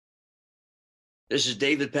This is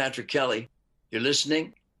David Patrick Kelly. You're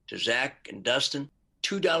listening to Zach and Dustin,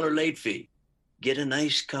 $2 late fee. Get a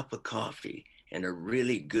nice cup of coffee and a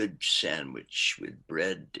really good sandwich with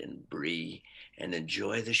bread and brie and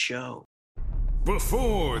enjoy the show.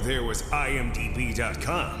 Before there was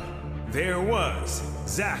IMDb.com, there was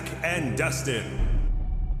Zach and Dustin.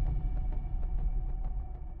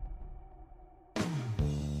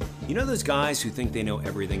 You know those guys who think they know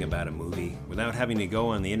everything about a movie without having to go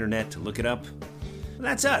on the internet to look it up? Well,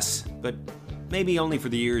 that's us, but maybe only for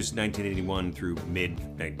the years 1981 through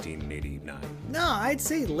mid-1989. No, I'd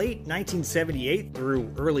say late 1978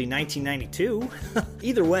 through early 1992.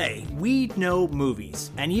 Either way, we know movies,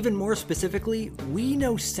 and even more specifically, we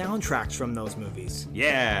know soundtracks from those movies.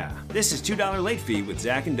 Yeah, this is $2 Late Fee with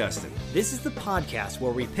Zach and Dustin. This is the podcast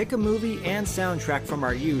where we pick a movie and soundtrack from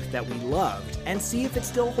our youth that we loved and see if it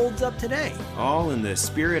still holds up today. All in the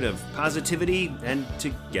spirit of positivity and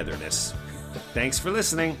togetherness. Thanks for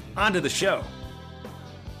listening. On to the show.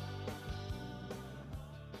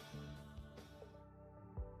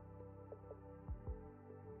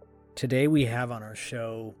 Today we have on our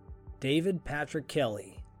show David Patrick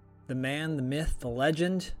Kelly, the man, the myth, the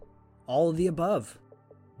legend, all of the above.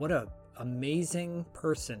 What an amazing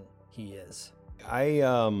person he is. I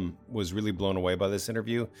was really blown away by this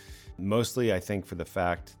interview, mostly I think for the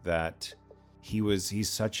fact that he's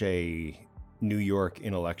such a New York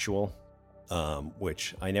intellectual,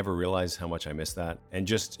 which I never realized how much I missed that, and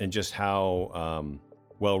just how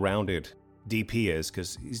well-rounded DP is,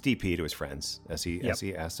 because he's DP to his friends, as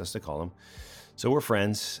he asked us to call him. So we're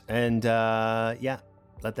friends, and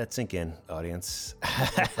let that sink in, audience.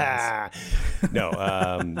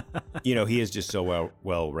 No, he is just so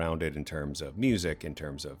well-rounded in terms of music, in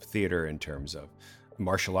terms of theater, in terms of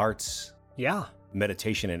martial arts. Yeah.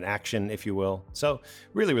 Meditation and action, if you will. So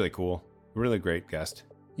really, really cool. Really great guest.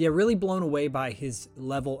 Yeah, really blown away by his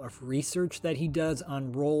level of research that he does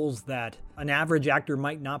on roles that an average actor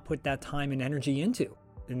might not put that time and energy into.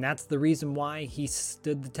 And that's the reason why he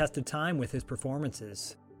stood the test of time with his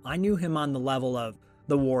performances. I knew him on the level of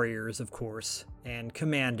The Warriors, of course, and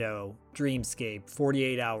Commando, Dreamscape,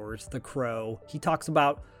 48 Hours, The Crow. He talks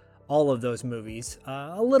about all of those movies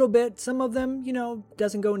a little bit. Some of them,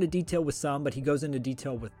 doesn't go into detail with some, but he goes into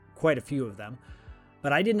detail with quite a few of them.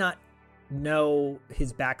 But I did not know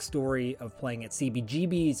his backstory of playing at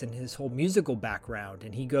CBGB's and his whole musical background,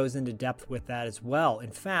 and he goes into depth with that as well.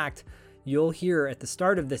 In fact, you'll hear at the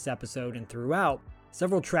start of this episode and throughout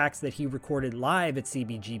several tracks that he recorded live at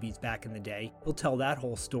CBGB's back in the day. He'll tell that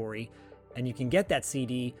whole story, and you can get that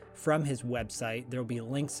CD from his website. There'll be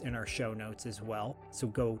links in our show notes as well, so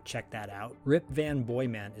go check that out. Rip Van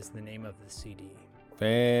Boyman is the name of the CD.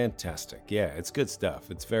 Fantastic. Yeah, it's good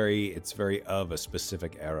stuff. It's very of a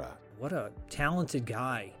specific era. What a talented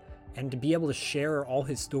guy, and to be able to share all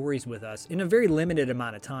his stories with us in a very limited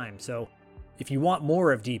amount of time. So if you want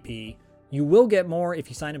more of DP, you will get more if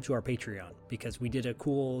you sign up to our Patreon, because we did a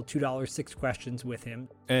cool $2 6 questions with him.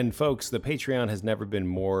 And folks, the Patreon has never been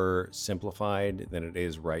more simplified than it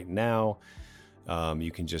is right now.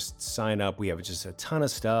 You can just sign up. We have just a ton of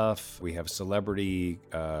stuff. We have celebrity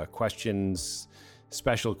questions,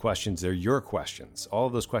 special questions. They're your questions. All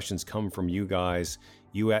of those questions come from you guys.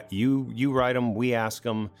 You write them, we ask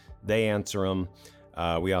them, they answer them.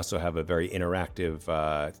 We also have a very interactive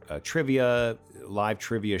live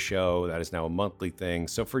trivia show that is now a monthly thing.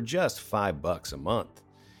 So for just $5 a month,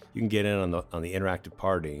 you can get in on the interactive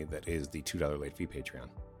party that is the $2 Late Fee Patreon.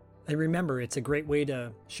 And remember, it's a great way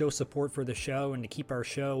to show support for the show and to keep our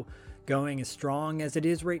show going as strong as it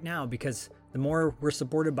is right now, because the more we're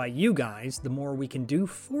supported by you guys, the more we can do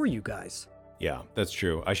for you guys. Yeah, that's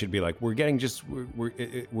true. I should be like, we're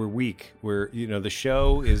weak. The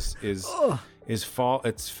show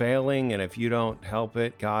it's failing, and if you don't help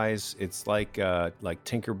it, guys, it's like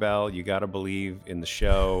Tinkerbell. You got to believe in the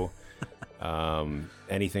show.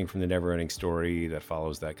 Anything from the Neverending Story that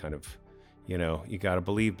follows that kind of, you got to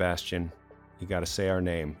believe, Bastian. You got to say our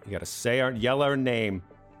name. You got to yell our name.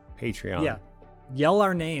 Patreon. Yeah. Yell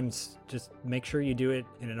our names. Just make sure you do it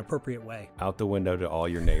in an appropriate way. Out the window to all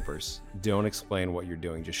your neighbors. Don't explain what you're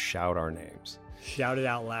doing. Just shout our names. Shout it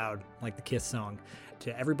out loud, like the Kiss song.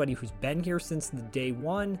 To everybody who's been here since the day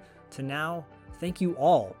one to now, thank you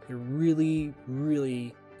all. It really,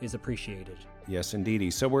 really is appreciated. Yes,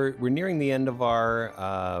 indeedy. So we're nearing the end of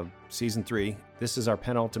our season 3. This is our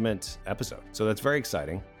penultimate episode. So that's very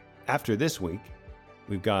exciting. After this week,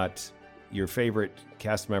 we've got your favorite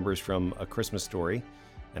cast members from A Christmas Story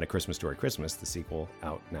and A Christmas Story Christmas, the sequel,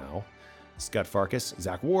 out now. Scott Farkas,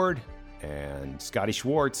 Zach Ward, and Scotty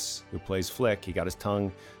Schwartz, who plays Flick. He got his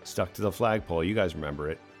tongue stuck to the flagpole. You guys remember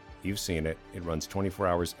it. You've seen it. It runs 24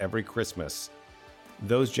 hours every Christmas.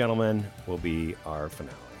 Those gentlemen will be our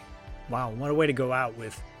finale. Wow, what a way to go out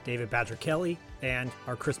with David Patrick Kelly and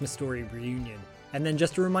our Christmas Story reunion. And then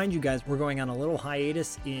just to remind you guys, we're going on a little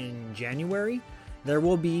hiatus in January. There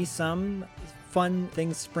will be some fun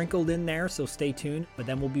things sprinkled in there, so stay tuned. But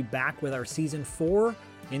then we'll be back with our season 4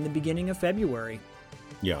 in the beginning of February.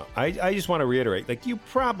 Yeah, I just want to reiterate, like, you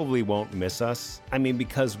probably won't miss us. I mean,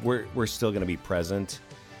 because we're still going to be present,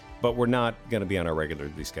 but we're not going to be on our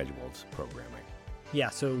regularly scheduled programming. Yeah,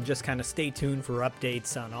 so just kind of stay tuned for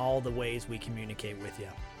updates on all the ways we communicate with you.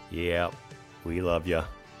 Yeah, we love you.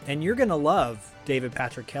 And you're going to love David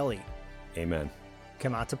Patrick Kelly. Amen.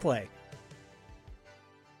 Come out to play.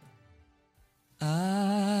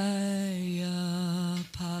 I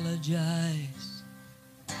apologize.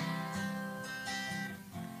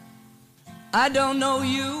 I don't know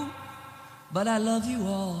you, but I love you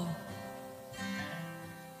all.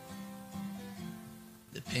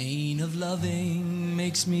 The pain of loving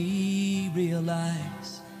makes me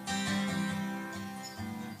realize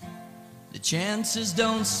the chances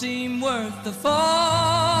don't seem worth the fall.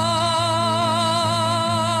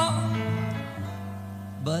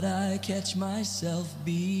 But I catch myself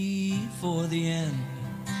before the end.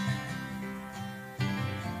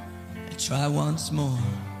 I try once more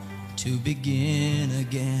to begin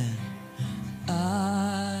again.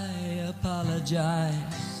 I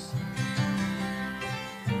apologize.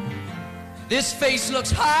 This face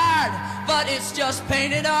looks hard, but it's just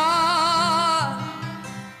painted on.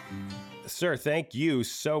 Sir, thank you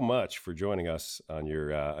so much for joining us on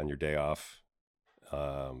your day off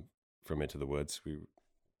from Into the Woods.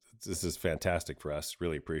 This is fantastic for us.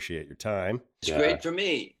 Really appreciate your time. It's great for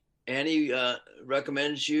me. Annie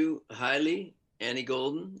recommends you highly, Annie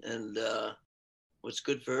Golden, and what's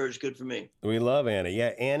good for her is good for me. We love Annie.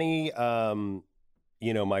 Yeah, Annie,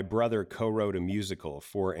 my brother co-wrote a musical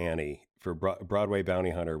for Annie for Broadway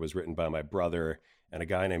Bounty Hunter. Was written by my brother and a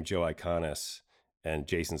guy named Joe Iconis and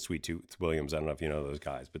Jason Sweet Tooth Williams. I don't know if you know those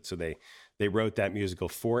guys, but so they wrote that musical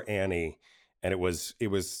for Annie, and it was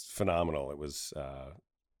phenomenal. It was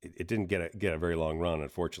it didn't get a very long run,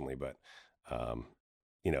 unfortunately, but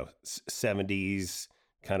 70s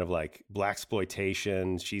kind of like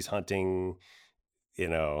blaxploitation. She's hunting,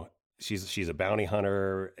 she's a bounty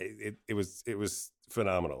hunter. It was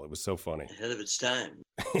phenomenal. It was so funny. Ahead of its time.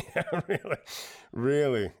 Yeah,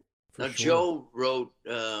 really. Now, sure. Joe wrote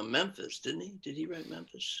Memphis, didn't he? Did he write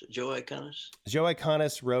Memphis? Joe Iconis? Joe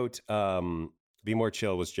Iconis wrote Be More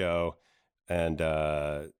Chill was Joe, and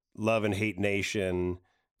Love and Hate Nation,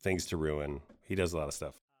 Things to Ruin. He does a lot of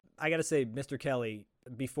stuff. I got to say, Mr. Kelly,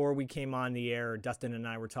 before we came on the air, Dustin and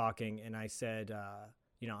I were talking, and I said,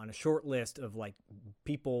 on a short list of like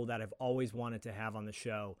people that I've always wanted to have on the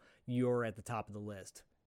show, you're at the top of the list.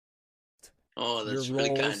 Oh, that's really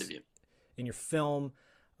kind of you. In your film,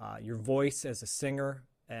 your voice as a singer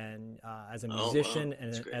and as a musician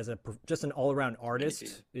and as just an all-around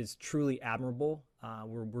artist is truly admirable.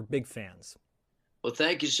 We're big fans. Well,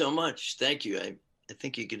 thank you so much. Thank you. I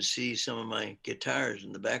think you can see some of my guitars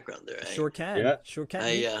in the background there. Sure can.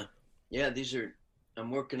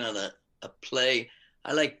 I'm working on a play.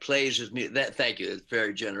 I like plays with music. Thank you. That's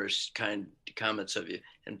very generous, kind comments of you.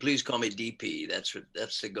 And please call me DP.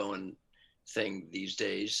 That's the going thing these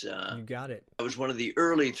days. You got it. I was one of the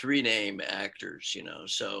early 3-name actors,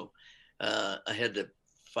 so I had to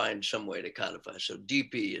find some way to codify. So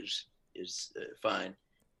DP is fine.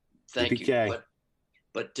 Thank DPK. You.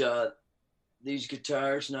 But these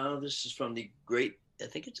guitars now, this is from the great, I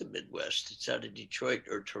think it's a Midwest. It's out of Detroit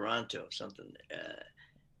or Toronto, something.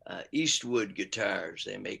 Eastwood Guitars.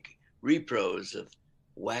 They make repros of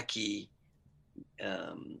wacky,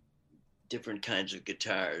 different kinds of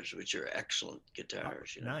guitars, which are excellent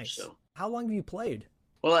guitars. Nice. So, how long have you played?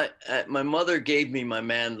 Well, my mother gave me my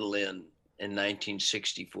mandolin in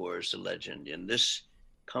 1964 as a legend, and this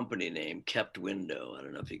company name, Kept Window. I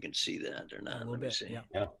don't know if you can see that or not. A little Let me bit, see.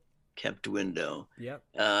 yeah. Kept Window. Yep.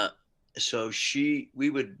 So we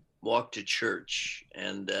would walk to church,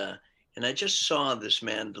 and I just saw this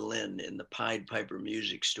mandolin in the Pied Piper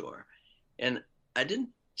music store, and I didn't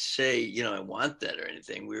say, I want that or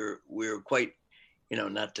anything. We were quite,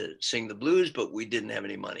 not to sing the blues, but we didn't have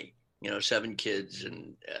any money. 7 kids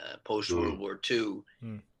and post World War II,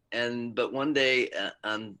 but one day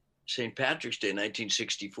on St. Patrick's Day,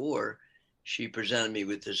 1964, she presented me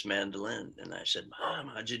with this mandolin, and I said, "Mom,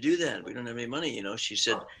 how'd you do that? We don't have any money." She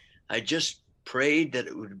said, "I just prayed that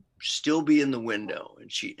it would still be in the window,"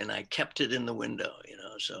 and I kept it in the window.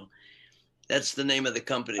 So that's the name of the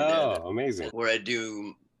company. Oh, amazing! Where I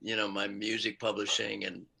do, my music publishing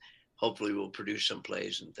and hopefully we'll produce some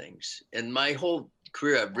plays and things. And my whole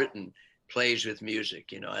career, I've written plays with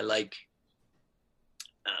music. You know, I like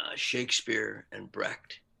Shakespeare and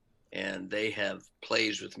Brecht, and they have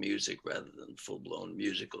plays with music rather than full-blown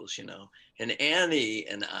musicals, you know. And Annie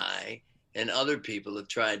and I and other people have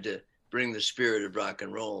tried to bring the spirit of rock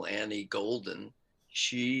and roll. Annie Golden,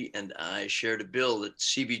 she and I shared a bill at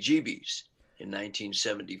CBGB's in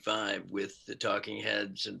 1975 with the Talking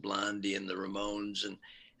Heads and Blondie and the Ramones, and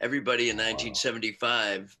everybody in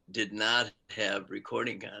 1975 did not have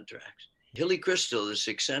recording contracts. Hilly Crystal, this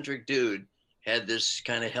eccentric dude, had this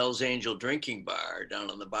kind of Hell's Angel drinking bar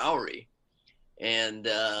down on the Bowery, and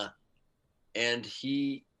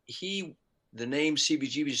he the name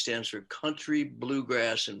CBGB stands for Country,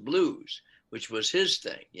 Bluegrass, and Blues, which was his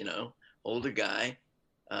thing, you know, older guy,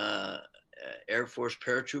 Air Force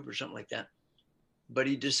paratrooper or something like that. But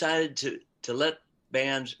he decided to let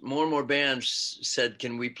bands, more and more bands said,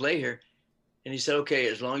 can we play here? And he said, okay,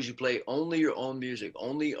 as long as you play only your own music,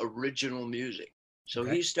 only original music. So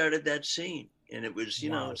he started that scene, and it was, you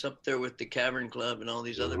know, it's up there with the Cavern Club and all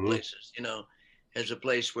these other places, you know, as a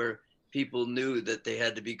place where people knew that they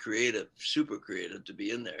had to be creative, super creative to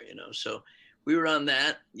be in there, you know. So we were on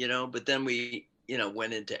that, you know, but then we, you know,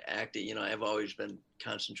 went into acting. You know, I've always been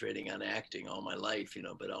concentrating on acting all my life, you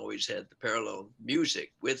know, but always had the parallel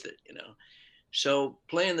music with it, you know. So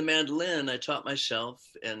playing the mandolin, I taught myself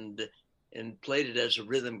and played it as a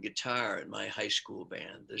rhythm guitar in my high school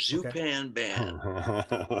band, the Zupan Band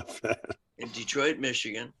in Detroit,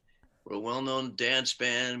 Michigan. We're a well-known dance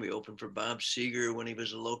band. We opened for Bob Seger when he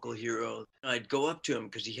was a local hero. I'd go up to him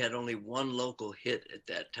because he had only one local hit at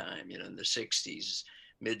that time, you know, in the 60s,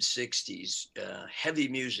 mid-60s, heavy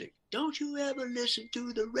music. Don't you ever listen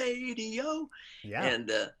to the radio? Yeah.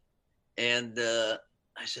 And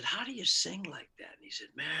I said, how do you sing like that? And he said,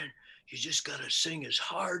 man, you just got to sing as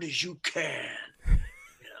hard as you can. You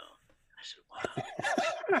know, I said,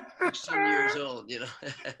 wow, 16 years old, you know.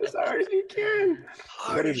 As hard as you can.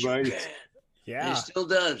 Hard as you can. Yeah. And he still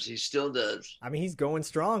does. He still does. I mean, he's going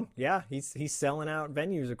strong. Yeah. He's selling out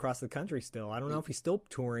venues across the country still. I don't know if he's still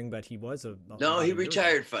touring, but he was No, he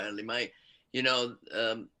retired finally.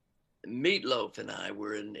 Meatloaf and I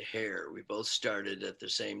were in Hair. We both started at the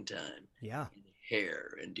same time. Yeah. In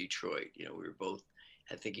Hair in Detroit. You know, we were both,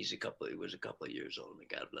 I think he was a couple of years old, and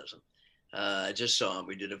God bless him. I just saw him.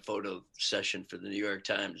 We did a photo session for the New York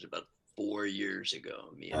Times about 4 years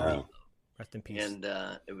ago, me and Meatloaf. Rest in peace. And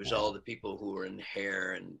it was all the people who were in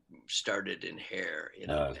Hair and started in Hair, you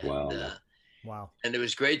know. Wow. And it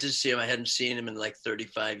was great to see him. I hadn't seen him in like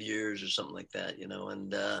 35 years or something like that, you know.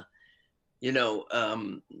 And,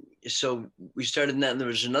 so we started in that, and there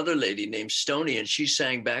was another lady named Stoney, and she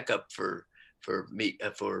sang backup for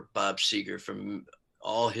Bob Seger from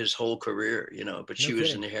all his whole career, you know, but she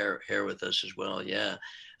was in Hair with us as well. Yeah.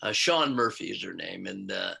 Sean Murphy is her name.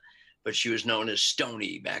 And, but she was known as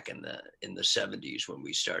Stoney back in the 70s when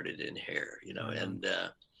we started in Hair, you know. And,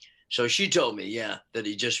 so she told me, that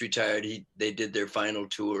he just retired. They did their final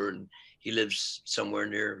tour, and he lives somewhere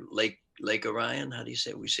near Lake Orion. How do you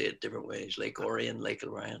say it? We say it different ways. Lake Orion, Lake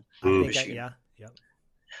Orion. Yeah.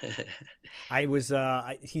 I was,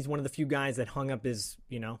 he's one of the few guys that hung up his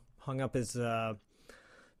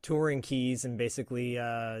touring keys and basically,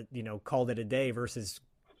 called it a day versus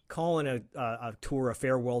calling a tour a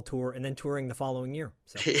farewell tour and then touring the following year.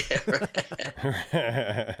 So.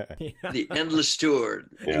 The endless tour.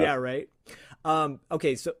 Yeah. Right.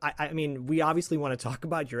 Okay. So I mean, we obviously want to talk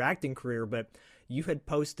about your acting career, but you had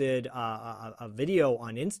posted a video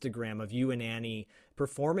on Instagram of you and Annie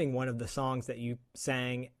performing one of the songs that you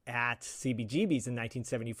sang at CBGB's in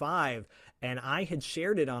 1975. And I had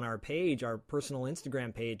shared it on our page, our personal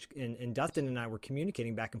Instagram page, and Dustin and I were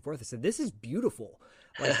communicating back and forth. I said, this is beautiful.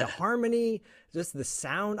 Like the harmony, just the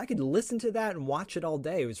sound. I could listen to that and watch it all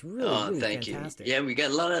day. It was really fantastic. You. Yeah, we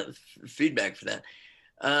got a lot of feedback for that.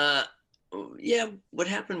 What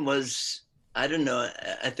happened was, I don't know,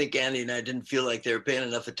 I think Annie and I didn't feel like they were paying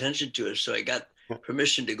enough attention to us, so I got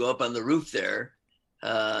permission to go up on the roof there.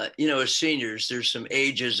 As seniors, there's some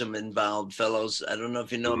ageism involved, fellows. I don't know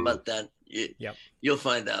if you know about that. You'll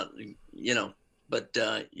find out, you know, but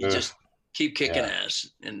you just keep kicking ass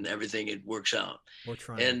and everything, it works out. We're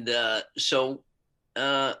trying. And so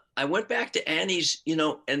I went back to Annie's, you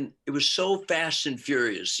know, and it was so fast and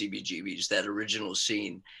furious, CBGB's, that original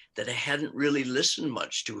scene, that I hadn't really listened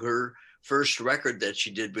much to her first record that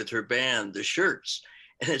she did with her band, The Shirts.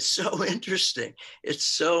 And it's so interesting. It's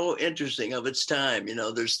so interesting of its time. You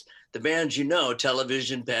know, there's the bands, you know,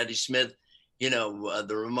 Television, Patti Smith, you know,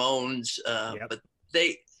 the Ramones, but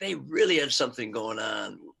they really had something going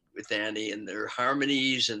on with Annie, and their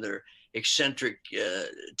harmonies and their eccentric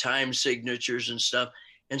time signatures and stuff.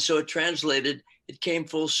 And so it came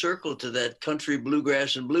full circle to that country,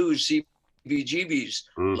 bluegrass, and blues CBGB's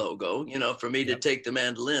logo, for me to take the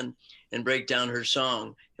mandolin and break down her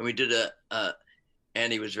song. And we did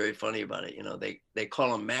Annie was very funny about it. They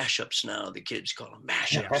call them mashups now. The kids call them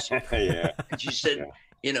mashups. Yeah. And she said,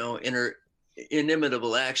 in her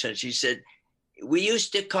inimitable accent, she said, we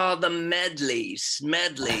used to call them medleys.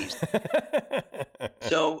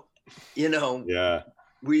 So, we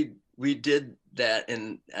did that,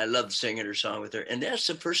 and I loved singing her song with her. And that's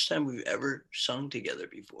the first time we've ever sung together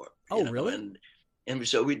before. Oh, really? And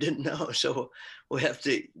so we didn't know. So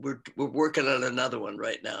we're working on another one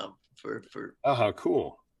right now for Oh,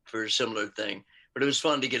 cool. For a similar thing. But it was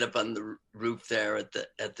fun to get up on the roof there at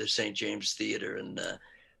the St. James Theater and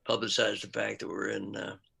publicize the fact that we're in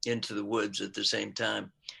Into the Woods at the same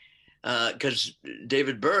time. Because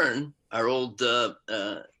David Byrne, our old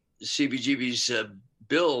CBGB's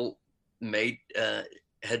Bill mate,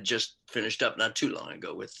 had just finished up not too long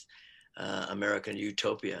ago with American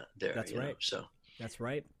Utopia there. That's right. So that's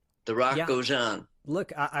right. The rock goes on.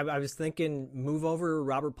 Look, I was thinking, move over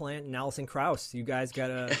Robert Plant and Alison Krauss. You guys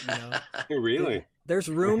gotta, Really? There's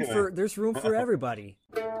room for everybody.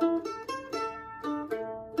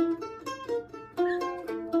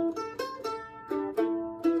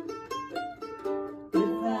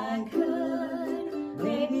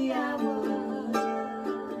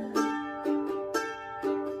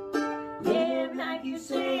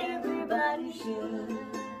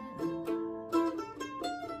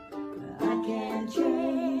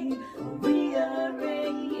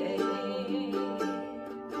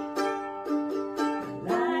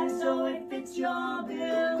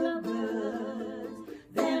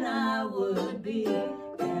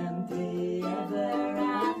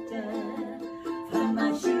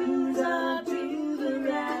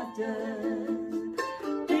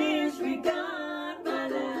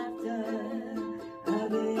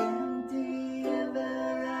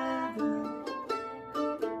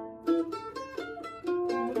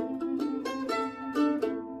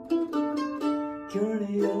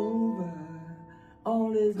 Journey over,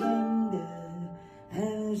 all is mended,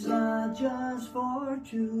 and it's not just for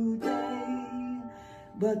today,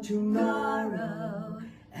 but tomorrow,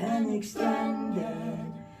 and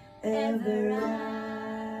extended ever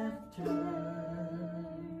after.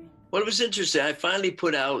 Well, it was interesting. I finally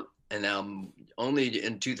put out an album only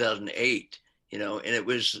in 2008, and it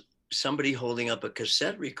was somebody holding up a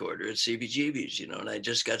cassette recorder at CBGB's, and I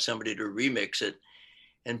just got somebody to remix it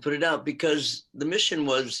and put it out, because the mission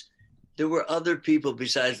was there were other people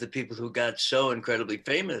besides the people who got so incredibly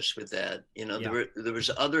famous with that. There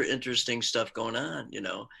was other interesting stuff going on.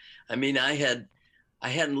 I mean, I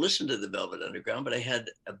hadn't listened to the Velvet Underground, but I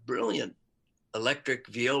had a brilliant electric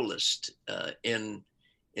violist in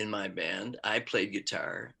my band. I played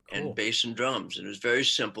guitar and bass and drums, and it was very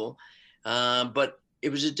simple, but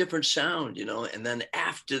it was a different sound, and then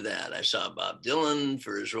after that, I saw Bob Dylan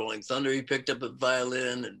for his Rolling Thunder. He picked up a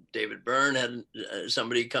violin, and David Byrne had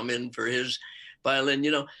somebody come in for his violin,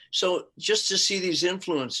 So just to see these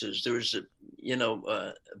influences, there was a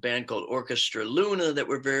band called Orchestra Luna that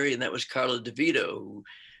were and that was Carla DeVito, who,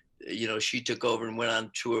 she took over and went on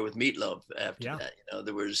tour with Meatloaf after that.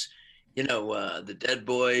 There was, the Dead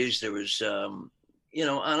Boys, there was,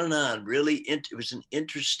 on and on. Really, it was an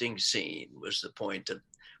interesting scene, was the point of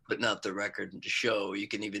putting out the record and to show. You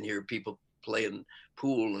can even hear people playing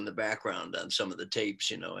pool in the background on some of the tapes,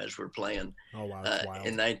 as we're playing in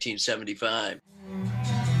 1975.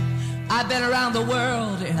 I've been around the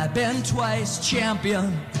world and I've been twice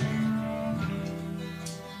champion.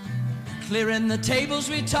 Clearing the tables,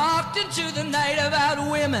 we talked into the night about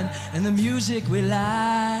women and the music we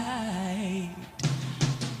like.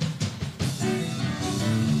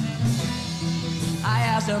 I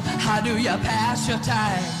asked him, how do you pass your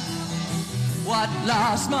time? What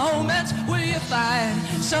lost moments will you find?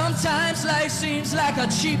 Sometimes life seems like a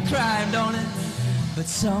cheap crime, don't it? But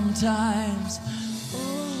sometimes,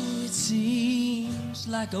 it seems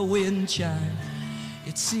like a wind chime.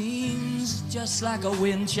 It seems just like a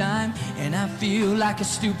wind chime, and I feel like a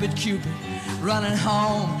stupid Cupid running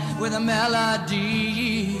home with a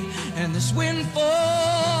melody. And this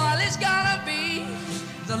windfall is gonna be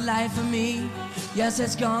the life of me. Yes,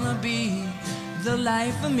 it's gonna be the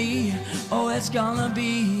life of me. Oh, it's gonna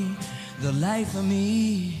be the life of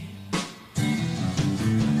me.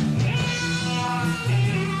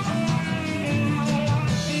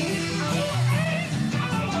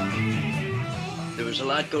 There was a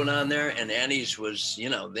lot going on there, and Annie's was,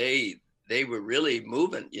 they were really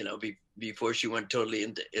moving, before she went totally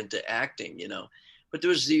into acting, you know. But there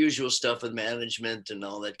was the usual stuff with management and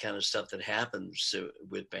all that kind of stuff that happens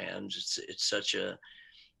with bands. It's such a,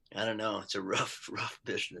 I don't know, it's a rough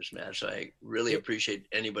business, man. So I really appreciate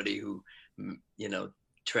anybody who, you know,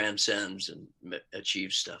 transcends and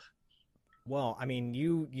achieves stuff. Well, I mean,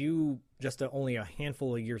 you just only a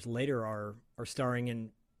handful of years later are starring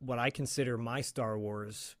in what I consider my Star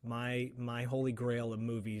Wars, my holy grail of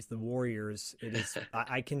movies, The Warriors. It is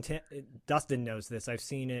I can Dustin knows this. I've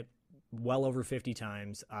seen it well over 50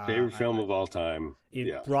 times. Favorite film of all time.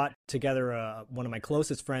 It brought together one of my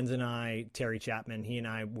closest friends and I, Terry Chapman. He and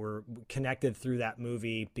I were connected through that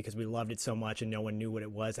movie because we loved it so much and no one knew what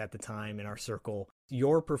it was at the time in our circle.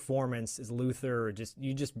 Your performance as Luther,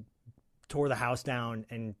 you just tore the house down,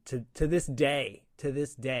 and to this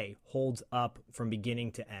day holds up from beginning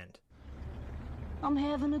to end. I'm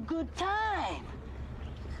having a good time.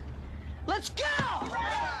 Let's go!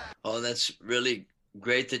 Oh, that's really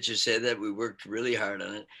great that you say that. We worked really hard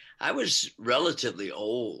on it. I was relatively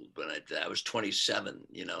old when I was 27,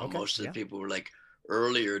 you know. Okay, most of the people were like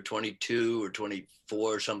earlier, 22 or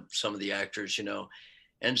 24, some of the actors, you know.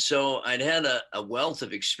 And so I'd had a wealth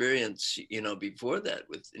of experience, you know, before that,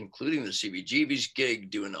 with including the CBGB's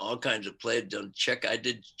gig, doing all kinds of plays. I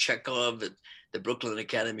did Chekhov at the Brooklyn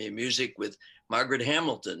Academy of Music with Margaret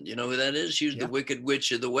Hamilton. You know who that is? She was the Wicked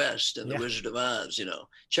Witch of the West and the Wizard of Oz. You know,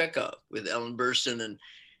 Chekhov with Ellen Burstyn,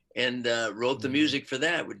 and wrote the music for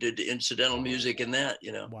that. We did the incidental music in that.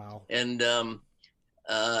 You know, wow.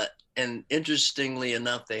 And interestingly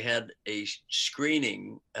enough, they had a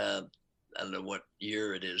screening. I don't know what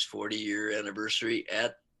year it is, 40-year anniversary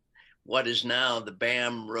at what is now the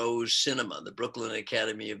BAM Rose Cinema, the Brooklyn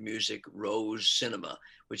Academy of Music Rose Cinema,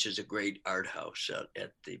 which is a great art house out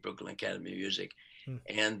at the Brooklyn Academy of Music.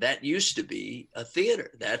 And that used to be a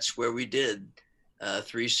theater. That's where we did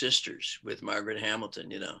Three Sisters with Margaret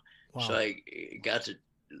Hamilton, you know. Wow. So I got to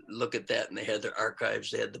look at that, and they had their archives,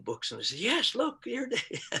 they had the books, and I said, yes, look, here it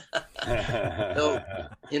is. So,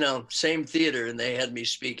 you know, same theater, and they had me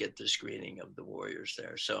speak at the screening of The Warriors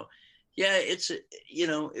there. So yeah, it's, you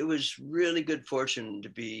know, it was really good fortune to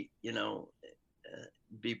be, you know,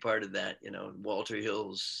 be part of that, you know. Walter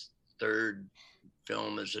Hill's third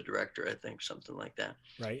film as a director, I think, something like that.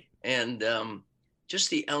 Right. And just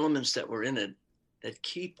the elements that were in it that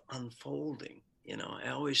keep unfolding. You know, I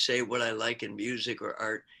always say what I like in music or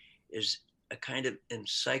art is a kind of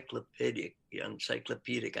encyclopedic, I don't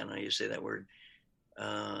know how you say that word,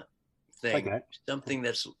 thing. Okay. Something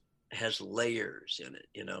that's has layers in it,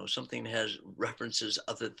 you know, something has references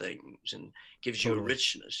other things and gives you a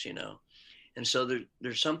richness, you know. And so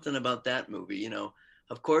there's something about that movie, you know.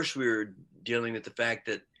 Of course, we were dealing with the fact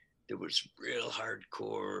that there was real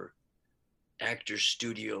hardcore actor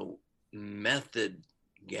studio method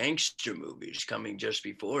gangster movies coming just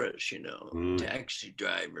before us, you know, Taxi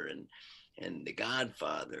Driver and The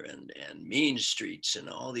Godfather and Mean Streets and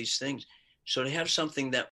all these things. So to have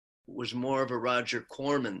something that was more of a Roger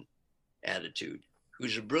Corman attitude,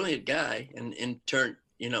 who's a brilliant guy and in turn,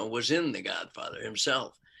 you know, was in The Godfather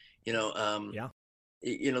himself, you know,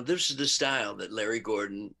 you know, this is the style that Larry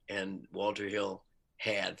Gordon and Walter Hill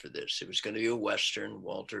had for this. It was going to be a Western.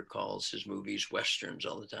 Walter calls his movies Westerns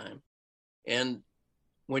all the time. And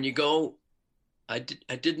when you go, I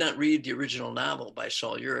did not read the original novel by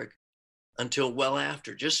Saul Urich until well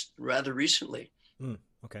after, just rather recently.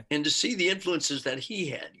 Okay. And to see the influences that he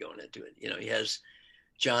had going into it, you know, he has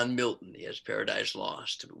John Milton, he has Paradise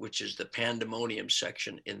Lost, which is the pandemonium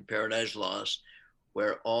section in Paradise Lost,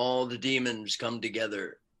 where all the demons come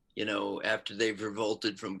together, you know, after they've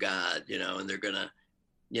revolted from God, you know, and they're gonna,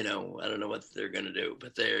 you know, I don't know what they're going to do,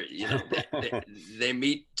 but they're, you know, they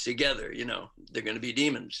meet together, you know, they're going to be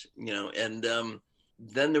demons, you know. And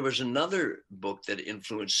then there was another book that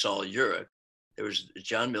influenced Saul Urich. There was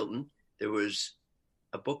John Milton. There was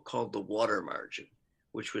a book called The Water Margin,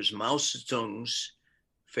 which was Mao Zedong's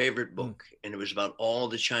favorite book. And it was about all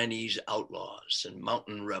the Chinese outlaws and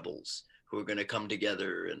mountain rebels who were going to come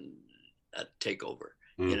together and take over,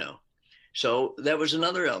 you know. So that was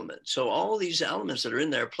another element. So all these elements that are in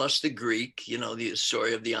there, plus the Greek, you know, the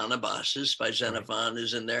story of the Anabasis by Xenophon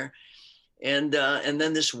is in there. And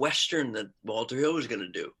then this Western that Walter Hill was going to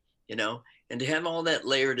do, you know, and to have all that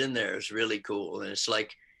layered in there is really cool. And it's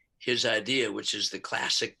like his idea, which is the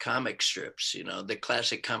classic comic strips, you know, the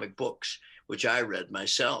classic comic books, which I read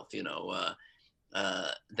myself, you know,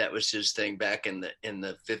 that was his thing back in the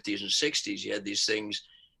 50s and 60s. You had these things,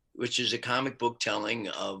 which is a comic book telling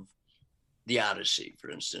of the Odyssey, for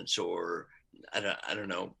instance, or I don't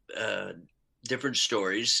know, different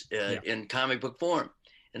stories in comic book form.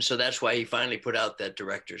 And so that's why he finally put out that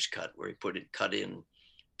director's cut where he cut in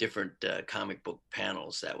different comic book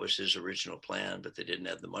panels. That was his original plan, but they didn't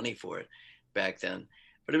have the money for it back then.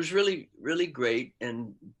 But it was really, really great.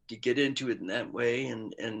 And to get into it in that way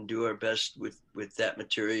and do our best with that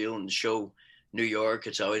material and show New York.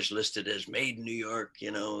 It's always listed as made in New York,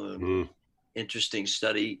 interesting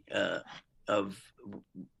study of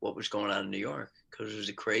what was going on in New York, because it was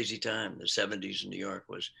a crazy time. The 70s in New York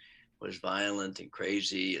was violent and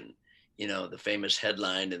crazy. And, the famous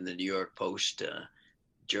headline in the New York Post,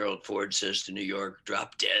 Gerald Ford says to New York,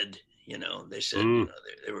 drop dead. They said,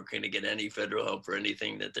 they weren't going to get any federal help for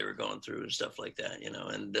anything that they were going through and stuff like that,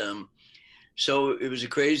 and so it was a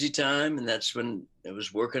crazy time. And that's when I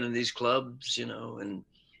was working in these clubs, and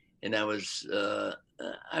I was,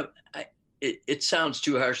 it sounds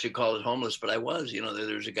too harsh to call it homeless, but I was,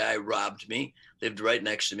 there was a guy who robbed me, lived right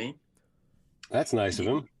next to me. That's nice of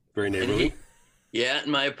him. Very neighborly. Yeah,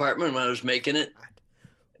 in my apartment when I was making it.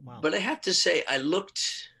 Wow. But I have to say, I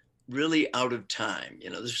looked really out of time.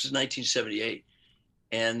 This was 1978.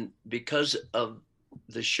 And because of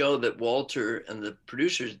the show that Walter and the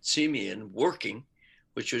producers had seen me in, Working,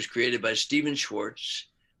 which was created by Stephen Schwartz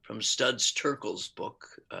from Studs Terkel's book,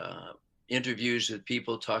 interviews with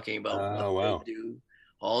people talking about what they do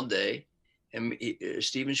all day. And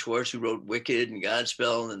Stephen Schwartz, who wrote Wicked and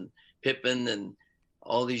Godspell and Pippin and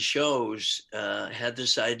all these shows, had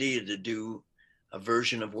this idea to do a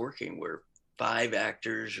version of Working where 5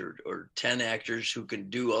 actors or 10 actors who can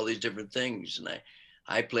do all these different things. And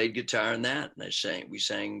I played guitar in that, and we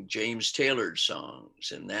sang James Taylor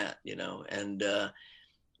songs in that, and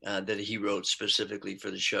that he wrote specifically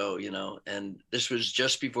for the show, and this was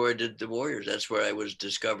just before I did The Warriors. That's where I was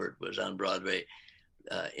discovered, was on Broadway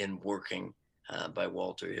in Working by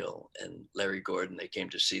Walter Hill and Larry Gordon. They came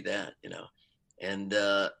to see that, and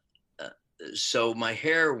so my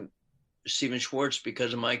hair, Stephen Schwartz,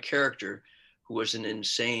 because of my character, who was an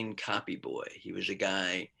insane copy boy. He was a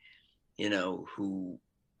guy, who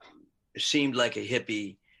seemed like a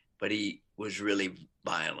hippie, but he was really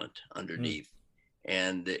violent underneath.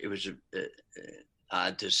 And it was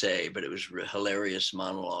odd to say, but it was a hilarious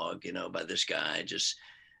monologue, by this guy just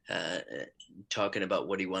talking about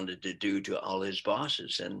what he wanted to do to all his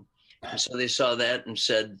bosses. And so they saw that and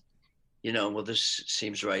said, well, this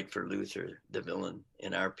seems right for Luther, the villain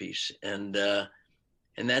in our piece. And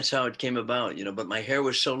that's how it came about, but my hair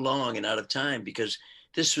was so long and out of time because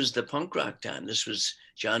this was the punk rock time. This was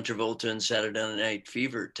John Travolta and Saturday Night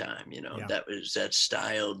Fever time, That was that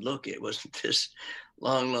styled look. It wasn't this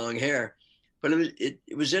long hair, but it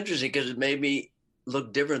was interesting because it made me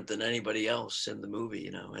look different than anybody else in the movie,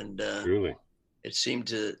 and Truly. It seemed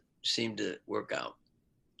to work out.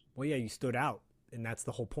 Well, yeah, you stood out, and that's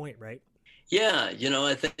the whole point, right? Yeah.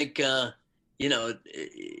 I think,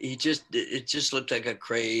 it just looked like a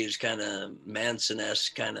crazed kind of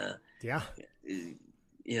Manson-esque kind of,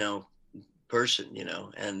 person,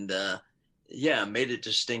 and made it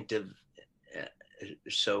distinctive.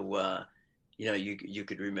 So, you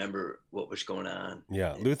could remember what was going on.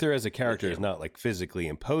 Yeah. Luther as a character is not like physically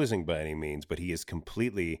imposing by any means, but he is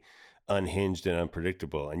completely unhinged and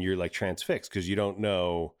unpredictable. And you're like transfixed because you don't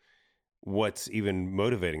know what's even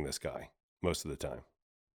motivating this guy most of the time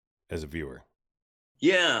as a viewer.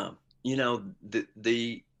 Yeah.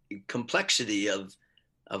 The complexity of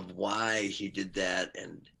why he did that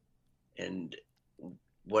and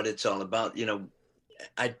what it's all about,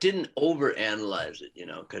 I didn't overanalyze it,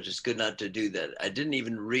 because it's good not to do that. I didn't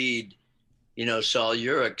even read, Saul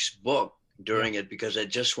Urich's book during it because I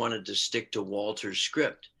just wanted to stick to Walter's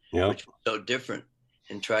script, which was so different,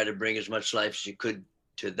 and try to bring as much life as you could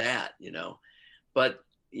to that, But,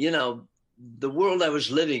 the world I was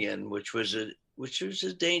living in, which was a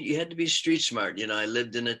danger. You had to be street smart. I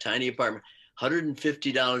lived in a tiny apartment,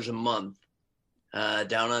 $150 a month,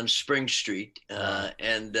 down on Spring Street,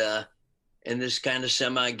 and this kind of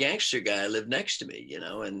semi-gangster guy lived next to me,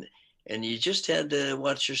 and you just had to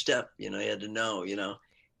watch your step, you had to know,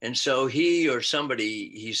 and so he or somebody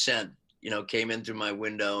he sent, came in through my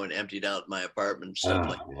window and emptied out my apartment, stuff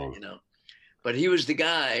like that, But he was the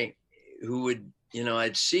guy who would,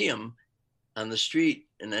 I'd see him on the street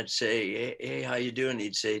and I'd say, hey, how you doing?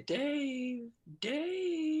 He'd say, Dave.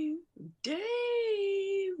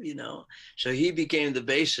 So he became the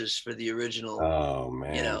basis for the original. Oh,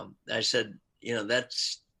 man. I said,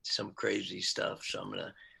 that's some crazy stuff. So I'm going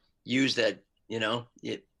to use that,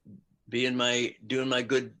 doing my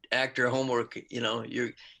good actor homework,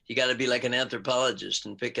 you got to be like an anthropologist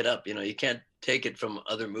and pick it up. You can't take it from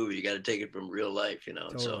other movies. You got to take it from real life,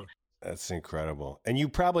 Totally. So that's incredible. And you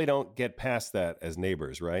probably don't get past that as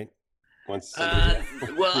neighbors, right? Once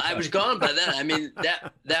well, I was gone by then. I mean,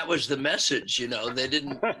 that was the message, you know. They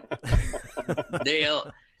didn't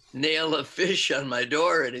nail a fish on my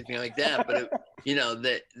door or anything like that, but you know,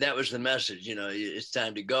 that was the message, you know. It's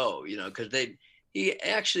time to go, you know, because he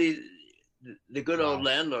actually, the good old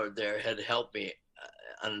landlord there had helped me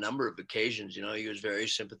on a number of occasions. You know, he was very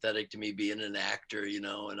sympathetic to me being an actor, you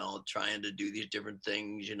know, and all trying to do these different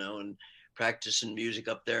things, you know, and practicing music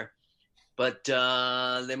up there. But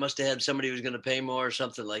they must have had somebody who was going to pay more or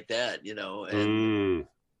something like that, you know. And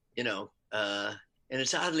you know, and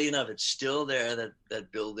it's oddly enough, it's still there,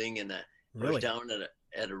 that building. And I was down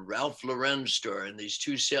at a Ralph Lauren store, and these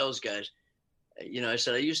two sales guys, you know, I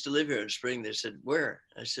said, I used to live here in Spring. They said, where?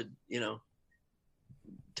 I said, you know,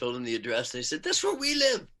 told them the address. They said, that's where we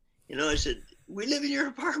live. You know, I said, we live in your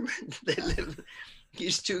apartment. They live,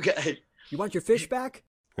 these two guys. You want your fish back?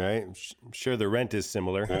 Right. I'm sure the rent is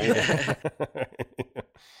similar. They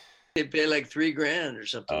pay like $3,000 or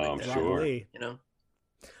something like that. Sure. You know?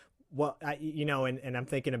 Well, you know, and I'm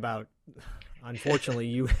thinking about, unfortunately,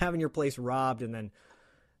 you having your place robbed and then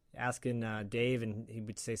asking Dave, and he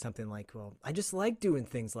would say something like, well, I just like doing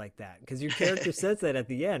things like that. Because your character says that at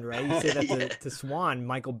the end, right? You say that to Swan,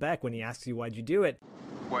 Michael Beck, when he asks you, why'd you do it?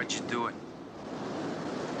 Why'd you do it?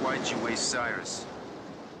 Why'd you waste Cyrus?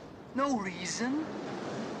 No reason.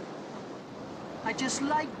 I just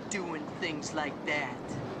like doing things like that.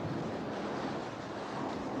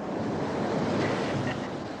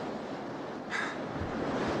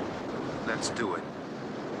 Let's do it.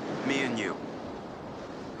 Me and you.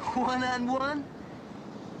 One-on-one?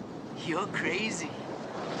 You're crazy.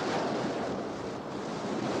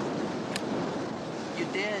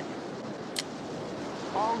 You're dead.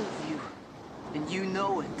 All of you. And you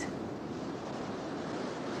know it.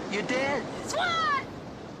 You're dead. Swan!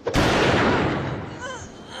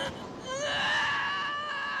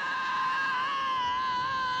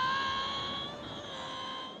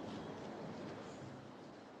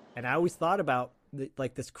 And I always thought about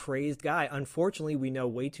like this crazed guy. Unfortunately, we know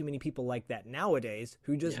way too many people like that nowadays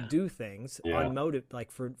who just do things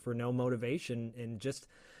like for no motivation, and just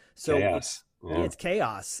so chaos. It's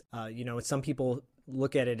chaos. You know, some people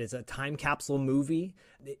look at it as a time capsule movie.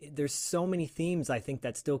 There's so many themes I think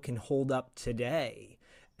that still can hold up today,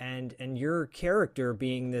 and your character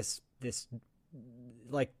being this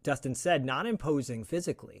like Dustin said, not imposing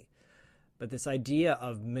physically, but this idea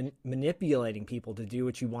of manipulating people to do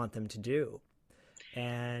what you want them to do.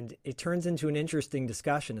 And it turns into an interesting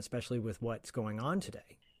discussion, especially with what's going on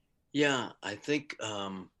today. Yeah, I think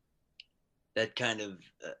that kind of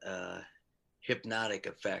hypnotic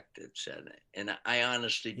effect, it said. And I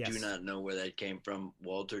honestly do not know where that came from.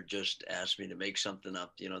 Walter just asked me to make something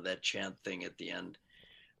up, you know, that chant thing at the end.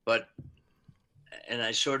 But, and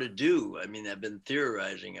I sort of do. I mean, I've been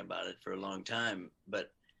theorizing about it for a long time,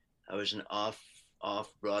 but I was an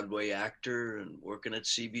off-Broadway actor and working at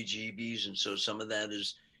CBGB's, and so some of that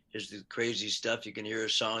is the crazy stuff. You can hear a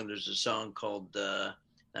song. There's a song called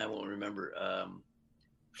I won't remember,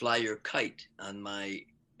 "Fly Your Kite" on my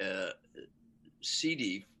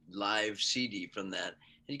CD, live CD from that.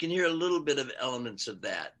 And you can hear a little bit of elements of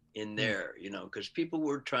that in there, you know, because people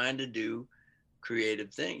were trying to do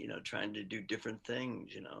creative thing, you know, trying to do different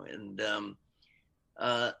things, you know, and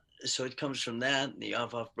so it comes from that and the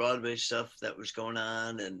off Broadway stuff that was going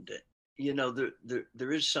on. And, you know,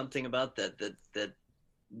 there is something about that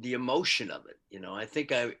the emotion of it, you know. I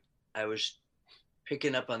think I was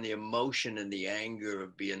picking up on the emotion and the anger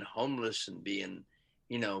of being homeless and being,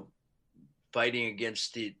 you know, fighting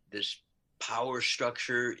against this power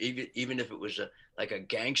structure, even if it was like a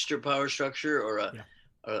gangster power structure or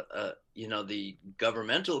a you know, the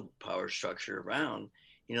governmental power structure around.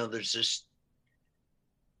 You know, there's this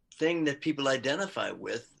thing that people identify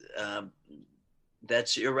with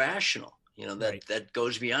that's irrational, you know, that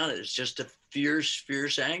goes beyond it. It's just a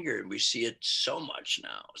fierce anger, and we see it so much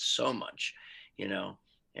now, you know.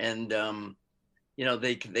 And you know,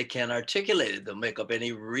 they can't articulate it. They'll make up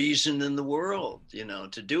any reason in the world, you know,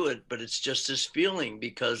 to do it, but it's just this feeling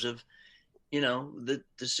because of, you know,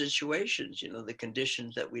 the situations, you know, the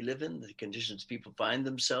conditions that we live in, the conditions people find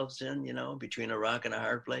themselves in, you know, between a rock and a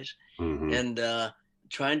hard place. And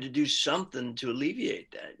trying to do something to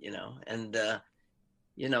alleviate that, you know. And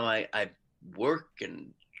you know, I work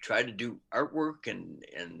and try to do artwork and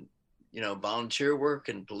you know, volunteer work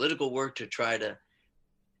and political work to try to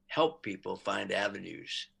help people find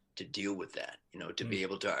avenues to deal with that, you know, to be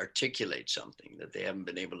able to articulate something that they haven't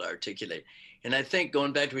been able to articulate. And I think,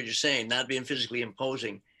 going back to what you're saying, not being physically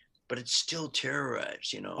imposing, but it's still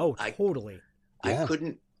terrorized, you know. Oh, totally. I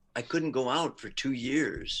couldn't go out for 2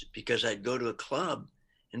 years because I'd go to a club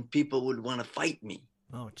and people would want to fight me.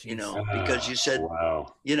 Oh, geez. You know, because you said,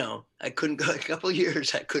 wow. you know, I couldn't go a couple of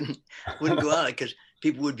years. I wouldn't go out because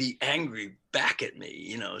people would be angry back at me,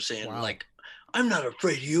 you know, saying like, I'm not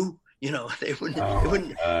afraid of you. You know, they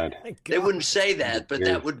wouldn't say that, but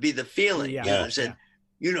that would be the feeling. Yeah. You know, said,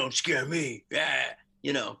 you don't scare me. Yeah.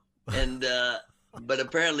 You know, and, but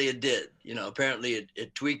apparently it did, you know, apparently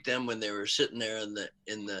it tweaked them when they were sitting there in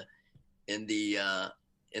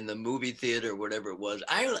the movie theater or whatever it was.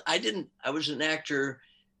 I was an actor.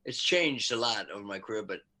 It's changed a lot over my career,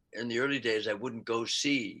 but in the early days, I wouldn't go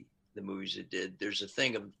see the movies it did. There's a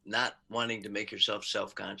thing of not wanting to make yourself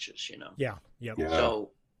self-conscious, you know? Yeah. Yep. Yeah. So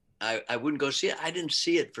I wouldn't go see it. I didn't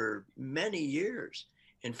see it for many years.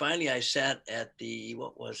 And finally I sat at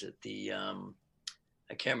what was it? I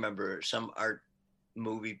can't remember, some art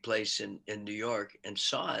movie place in New York and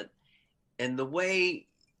saw it. And the way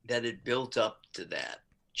that it built up to that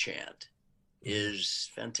chant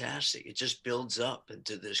is fantastic. It just builds up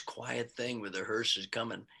into this quiet thing where the hearse is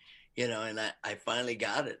coming, you know, and I finally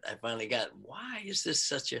got it. I finally got, why is this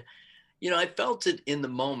such a, you know, I felt it in the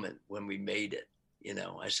moment when we made it, you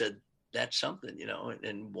know, I said, that's something, you know,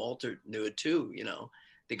 and Walter knew it too, you know,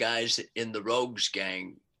 the guys in the Rogues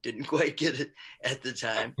gang didn't quite get it at the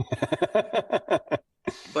time,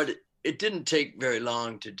 but it didn't take very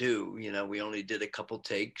long to do, you know, we only did a couple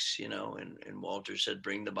takes, you know, and Walter said,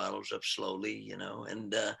 bring the bottles up slowly, you know,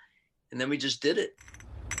 and then we just did it.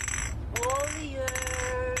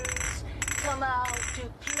 Warriors, come out to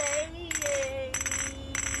play.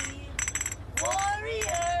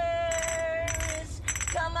 Warriors,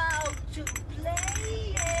 come out to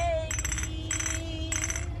play.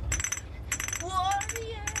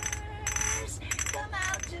 Warriors, come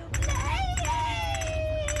out to play.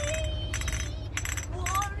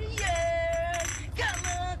 Warriors, come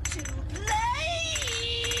out to play.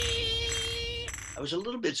 I was a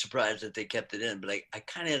little bit surprised that they kept it in, but I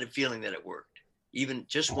kind of had a feeling that it worked. Even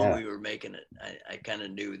just when we were making it, I kind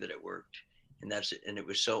of knew that it worked, and that's it. And it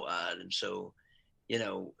was so odd and so, you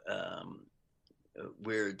know,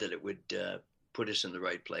 weird that it would put us in the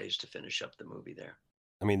right place to finish up the movie there.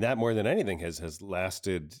 I mean, that more than anything has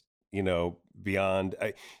lasted, you know, beyond.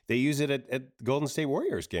 They use it at Golden State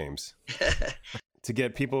Warriors games to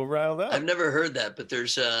get people riled up. I've never heard that, but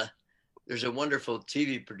there's a wonderful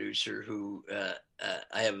TV producer who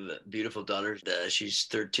I have a beautiful daughter. She's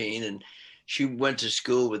 13, and she went to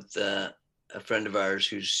school with a friend of ours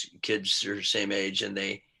whose kids are the same age, and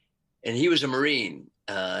he was a Marine.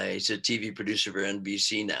 He's a TV producer for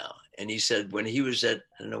NBC now. And he said when he was at,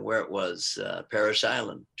 I don't know where it was, Paris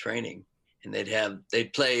Island training, and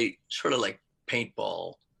they'd play sort of like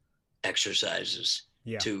paintball exercises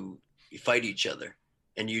to fight each other.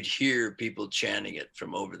 And you'd hear people chanting it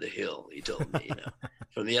from over the hill, he told me, you know,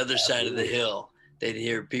 from the other side of the hill, they'd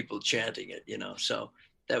hear people chanting it, you know. So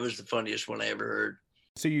that was the funniest one I ever heard.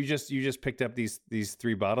 So you just picked up these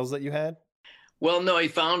 3 bottles that you had? Well, no, he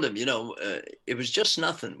found them. You know, it was just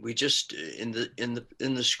nothing. We just in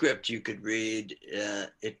the script you could read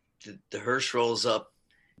the hearse rolls up,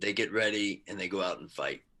 they get ready, and they go out and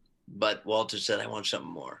fight. But Walter said, "I want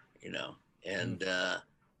something more," you know, and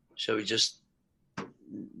so we just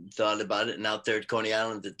thought about it. And out there at Coney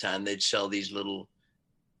Island at the time, they'd sell these little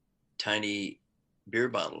tiny beer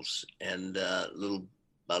bottles and little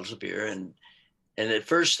bottles of beer, and at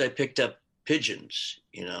first I picked up pigeons,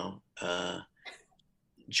 you know.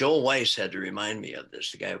 Joel Weiss had to remind me of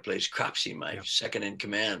this, the guy who plays Cropsey, my second in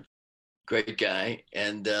command. Great guy.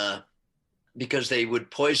 And because they would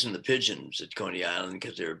poison the pigeons at Coney Island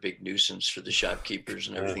because they were a big nuisance for the shopkeepers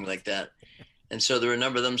and everything like that. And so there were a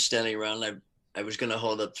number of them standing around. I was going to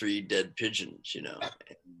hold up 3 dead pigeons, you know.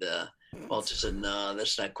 And Walter said, no,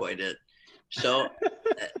 that's not quite it. So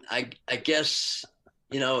I guess,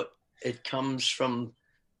 you know, it comes from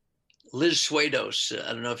Liz Swados.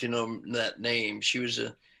 I don't know if you know that name. She was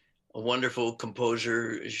a wonderful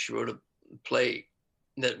composer. She wrote a play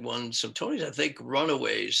that won some Tonys, I think,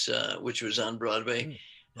 Runaways, which was on Broadway.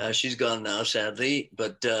 She's gone now, sadly,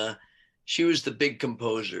 but she was the big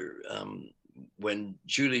composer. When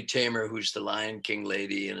Julie Taymor, who's the Lion King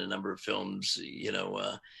lady in a number of films, you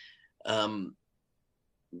know,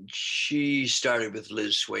 she started with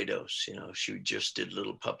Liz Swados. You know, she just did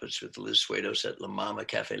little puppets with Liz Swados at La Mama,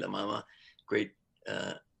 Cafe La Mama, great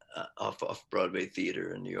off Broadway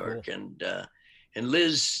theater in New York. Cool. And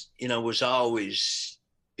Liz, you know, was always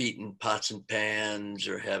beating pots and pans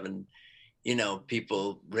or having, you know,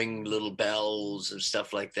 people ring little bells and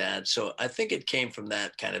stuff like that. So I think it came from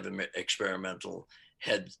that kind of experimental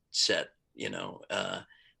headset, you know,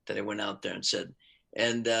 that I went out there and said,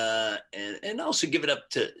 and also give it up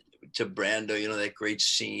to Brando, you know, that great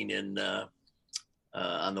scene in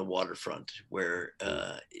on the waterfront where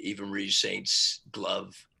Eva Marie Saint's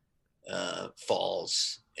glove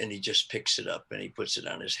falls, and he just picks it up and he puts it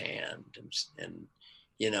on his hand, and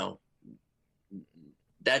you know,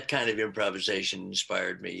 that kind of improvisation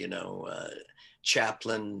inspired me. You know,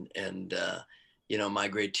 Chaplin and you know, my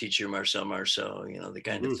great teacher Marcel Marceau. You know, the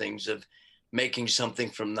kind of things of making something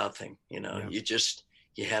from nothing. You know,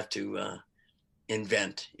 you have to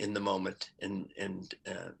invent in the moment and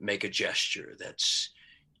make a gesture that's,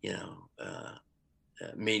 you know,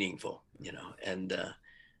 meaningful. You know, and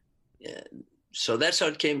so that's how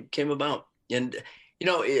it came about. And you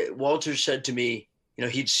know, Walter said to me, you know,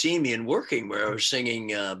 he'd seen me in working where I was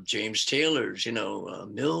singing James Taylor's, you know,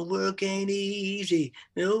 mill work ain't easy,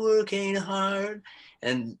 mill work ain't hard,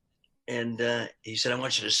 and he said, I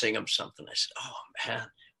want you to sing him something. I said, oh man,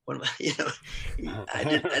 what am I, you know,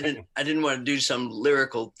 I didn't want to do some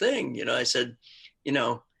lyrical thing, you know. I said, you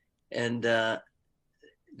know, and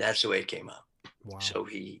that's the way it came up. Wow. So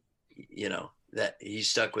he, you know, that he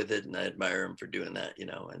stuck with it, and I admire him for doing that, you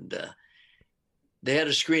know. And they had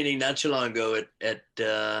a screening not too long ago at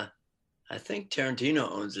I think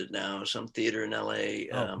Tarantino owns it now, some theater in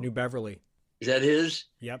LA. New Beverly. Is that his?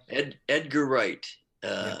 Yep. Edgar Wright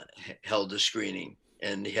held a screening,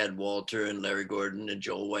 and he had Walter and Larry Gordon, and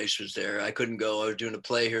Joel Weiss was there. I couldn't go. I was doing a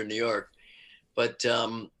play here in New York. But,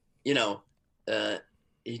 you know,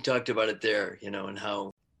 he talked about it there, you know, and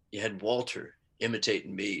how you had Walter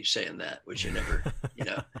imitating me saying that, which you never, you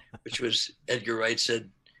know, which was, Edgar Wright said,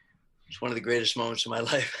 it's one of the greatest moments of my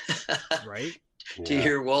life. Right. To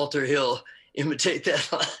hear Walter Hill imitate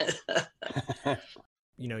that line.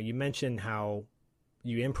 You know, you mentioned how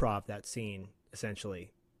you improv that scene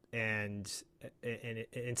essentially, and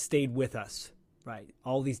it stayed with us, right?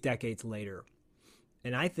 All these decades later.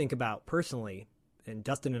 And I think about personally, and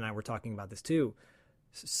Dustin and I were talking about this too,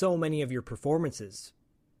 so many of your performances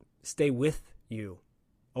stay with you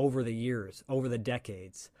over the years, over the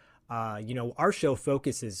decades. You know, our show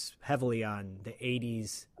focuses heavily on the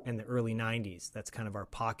 80s and the early 90s. That's kind of our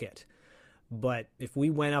pocket. But if we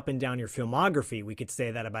went up and down your filmography, we could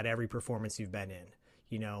say that about every performance you've been in,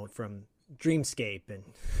 you know, from Dreamscape and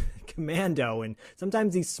Commando. And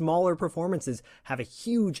sometimes these smaller performances have a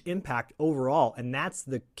huge impact overall. And that's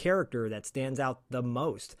the character that stands out the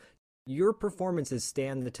most. Your performances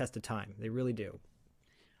stand the test of time. They really do.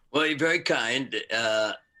 Well, you're very kind.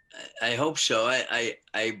 I hope so.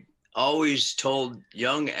 I always told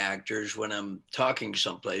young actors when I'm talking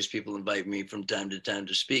someplace, people invite me from time to time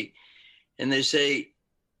to speak, and they say,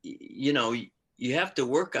 you know, you have to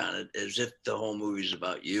work on it as if the whole movie's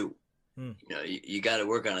about you. You know, you got to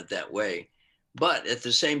work on it that way. But at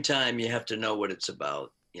the same time, you have to know what it's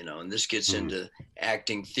about, you know, and this gets into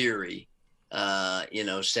acting theory. You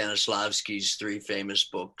know, Stanislavski's 3 famous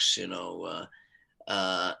books, you know,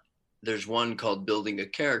 there's one called Building a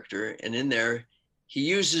Character, and in there he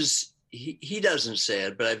uses, he doesn't say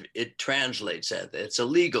it, but it translates that. It's a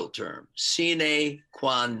legal term, sine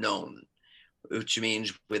qua non, which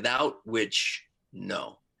means without which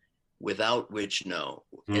no, without which no.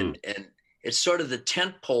 And it's sort of the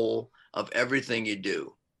tent pole of everything you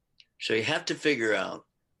do. So you have to figure out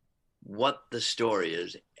what the story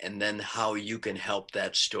is and then how you can help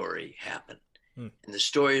that story happen. And the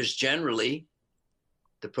story is generally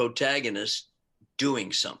the protagonist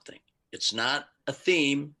doing something. It's not a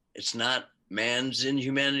theme. It's not man's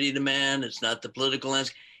inhumanity to man. It's not the political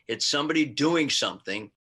landscape. It's somebody doing something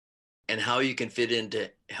and how you can fit into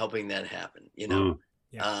helping that happen. You know,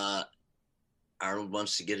 Arnold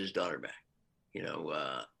wants to get his daughter back. You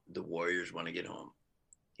know, the Warriors want to get home,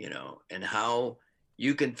 you know, and how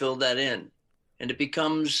you can fill that in. And it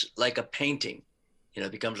becomes like a painting, you know,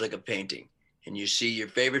 it becomes like a painting. And you see your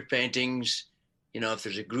favorite paintings, you know, if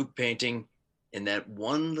there's a group painting and that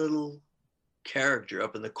one little character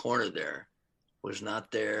up in the corner there was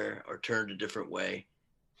not there or turned a different way,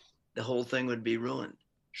 the whole thing would be ruined.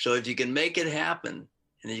 So if you can make it happen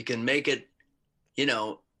and you can make it, you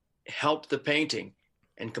know, help the painting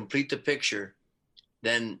and complete the picture,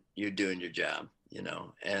 then you're doing your job, you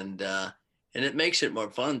know, and it makes it more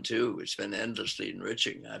fun too. It's been endlessly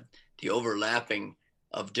enriching. The overlapping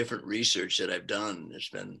of different research that I've done has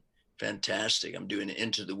been fantastic. I'm doing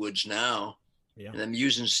Into the Woods now, and I'm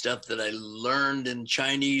using stuff that I learned in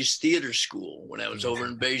Chinese theater school when I was over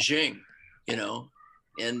in Beijing, you know,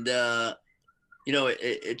 and, you know,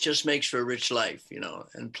 it just makes for a rich life, you know,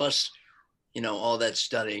 and plus, you know, all that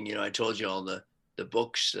studying, you know, I told you all the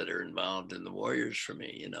books that are involved in the Warriors for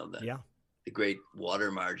me, you know, the great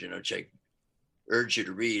Water Margin, which I urge you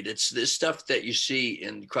to read. It's this stuff that you see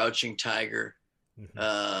in Crouching Tiger,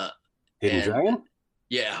 Hidden Dragon?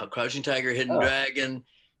 Yeah, Crouching Tiger, Hidden Dragon.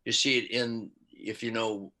 You see it in, if you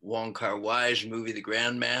know Wong Kar-wai's movie, The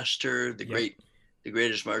Grandmaster, the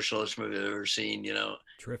greatest martial arts movie I've ever seen, you know.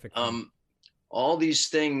 Terrific. All these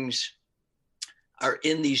things are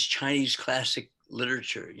in these Chinese classic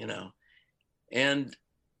literature, you know. And,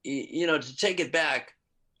 you know, to take it back,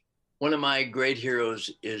 one of my great heroes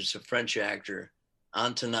is a French actor,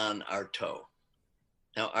 Antonin Artaud.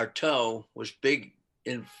 Now, Artaud was big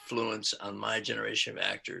influence on my generation of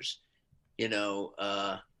actors. You know,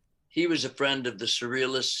 he was a friend of the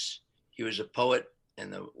Surrealists. He was a poet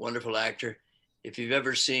and a wonderful actor. If you've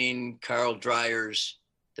ever seen Carl Dreyer's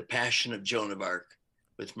The Passion of Joan of Arc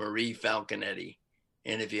with Marie Falconetti,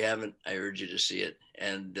 and if you haven't, I urge you to see it.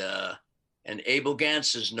 And Abel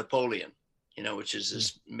Gantz's Napoleon, you know, which is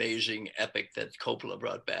this amazing epic that Coppola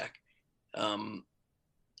brought back.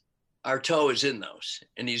 Artaud is in those,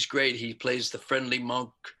 and he's great. He plays the friendly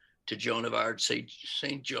monk to Joan of Arc,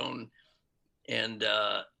 Saint Joan,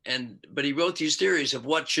 but he wrote these theories of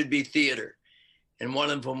what should be theater, and one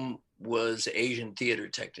of them was Asian theater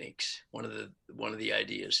techniques. One of the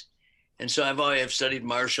ideas, and so I've studied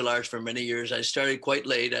martial arts for many years. I started quite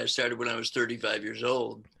late. I started when I was 35 years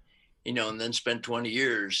old, you know, and then spent 20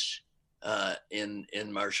 years in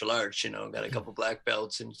martial arts. You know, got a couple black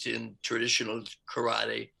belts in traditional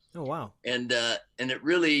karate. Oh, wow. And it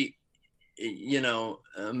really, you know,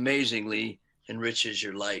 amazingly enriches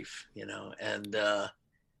your life, you know. And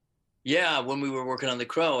when we were working on The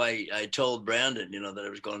Crow, I told Brandon, you know, that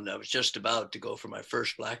I was just about to go for my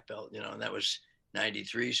first black belt, you know, and that was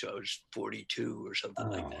 93. So I was 42 or something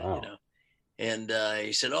like that, you know. And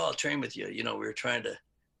he said, "Oh, I'll train with you." You know, we were trying to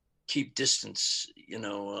keep distance, you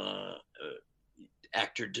know,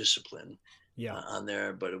 actor discipline on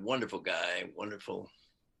there, but a wonderful guy, wonderful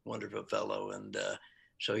fellow, and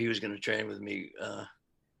so he was going to train with me,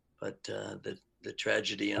 but the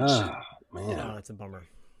tragedy ensued. Oh man, you know, that's a bummer.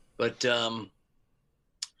 But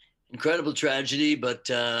incredible tragedy. But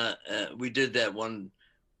we did that one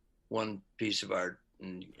piece of art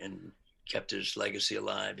and kept his legacy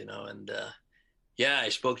alive, you know. And I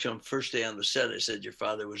spoke to him first day on the set. I said, "Your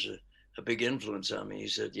father was a big influence on me." He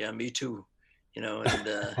said, "Yeah, me too," you know.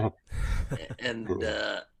 And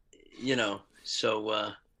you know,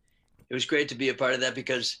 so. It was great to be a part of that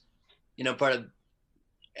because, you know, part of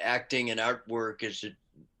acting and artwork is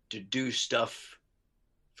to do stuff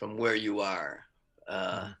from where you are.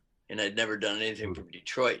 And I'd never done anything from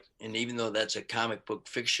Detroit. And even though that's a comic book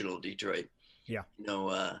fictional Detroit, you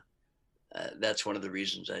know, that's one of the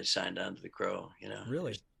reasons I signed on to The Crow, you know.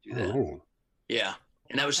 Really? Do that. Yeah.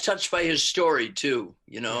 And I was touched by his story too.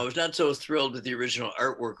 You know, I was not so thrilled with the original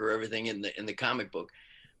artwork or everything in the comic book,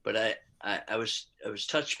 but I was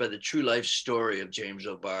touched by the true life story of James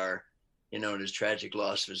O'Barr, you know, and his tragic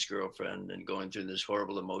loss of his girlfriend and going through this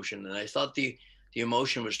horrible emotion. And I thought the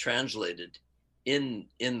emotion was translated in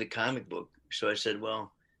the comic book. So I said,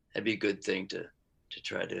 well, that'd be a good thing to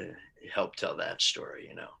try to help tell that story,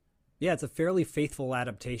 you know. Yeah, it's a fairly faithful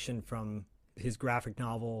adaptation from his graphic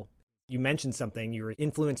novel. You mentioned something, you were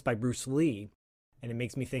influenced by Bruce Lee, and it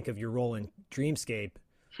makes me think of your role in Dreamscape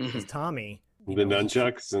as Tommy. The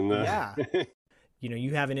nunchucks and the... Yeah. You know,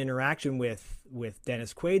 you have an interaction with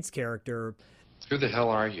Dennis Quaid's character. Who the hell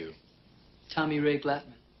are you? Tommy Ray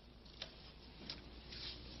Glattman.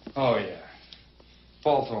 Oh, yeah.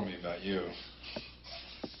 Paul told me about you.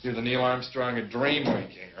 You're the Neil Armstrong of dream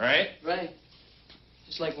waking, right? Right.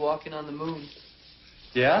 Just like walking on the moon.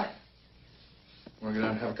 Yeah? Want to go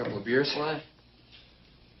down and have a couple of beers? Why?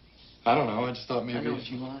 I don't know. I just thought maybe... I know what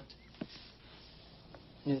you want.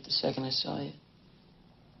 I knew it the second I saw you.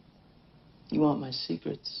 You want my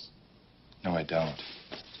secrets. No, I don't.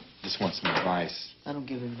 Just want some advice. I don't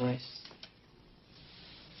give advice.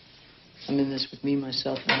 I'm in this with me,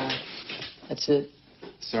 myself, and I. That's it.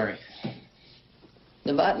 Sorry.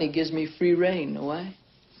 Novotny gives me free rein, know why?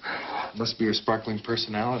 Must be your sparkling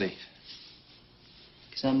personality.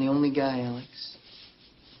 Because I'm the only guy, Alex.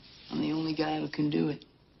 I'm the only guy who can do it.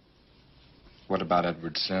 What about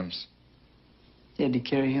Edward Sims? They had to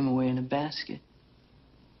carry him away in a basket.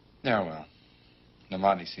 Yeah, well,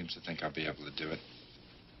 Novotny seems to think I'll be able to do it.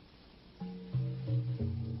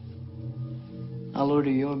 I'll order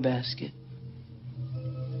your basket.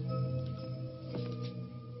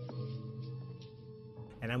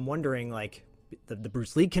 And I'm wondering, like, the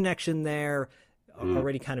Bruce Lee connection there,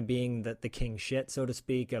 already kind of being the king shit, so to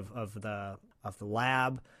speak, of the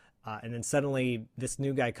lab, and then suddenly this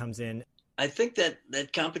new guy comes in. I think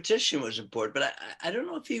that competition was important, but I don't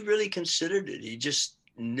know if he really considered it. He just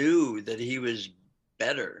knew that he was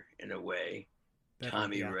better in a way.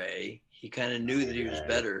 Tommy Ray. He kind of knew that he was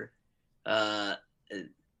better.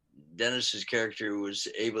 Dennis's character was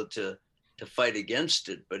able to fight against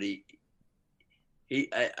it, but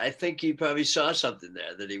I think he probably saw something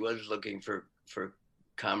there, that he was looking for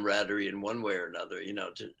camaraderie in one way or another, you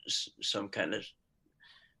know, to some kind of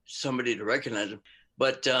somebody to recognize him.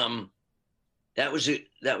 But that was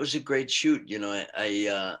a great shoot. You know,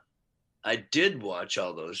 I did watch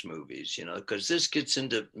all those movies, you know, because this gets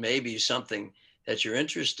into maybe something that you're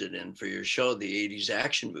interested in for your show, the 80s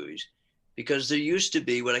action movies, because there used to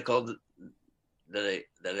be what I called that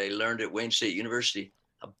I learned at Wayne State University,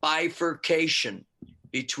 a bifurcation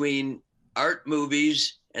between art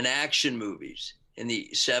movies and action movies in the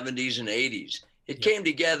 70s and 80s. It came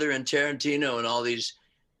together in Tarantino and all these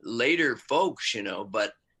later folks, you know,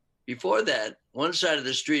 but before that, one side of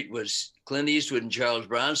the street was Clint Eastwood and Charles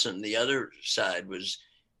Bronson. The other side was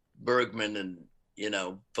Bergman and, you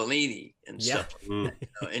know, Fellini and stuff. You know,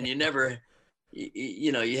 and you never,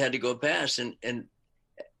 you know, you had to go past. And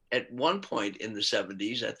at one point in the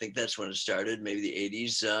 70s, I think that's when it started, maybe the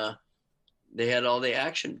 80s, they had all the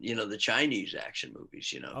action, you know, the Chinese action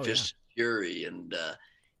movies, you know, Fist of Fury and,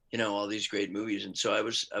 you know, all these great movies. And so I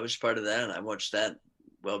was part of that, and I watched that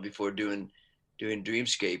well before doing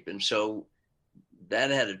Dreamscape. And so that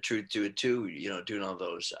had a truth to it too, you know, doing all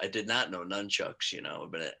those. I did not know nunchucks, you know,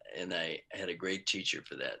 and I had a great teacher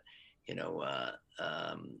for that, you know,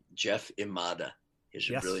 Jeff Imada is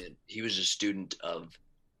a brilliant, he was a student of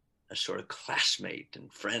a sort of classmate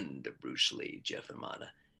and friend of Bruce Lee, Jeff Imada.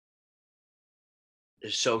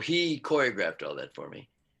 So he choreographed all that for me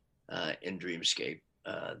in Dreamscape,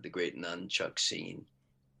 the great nunchuck scene.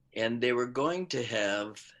 And they were going to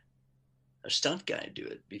have a stunt guy do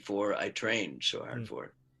it before I trained so hard for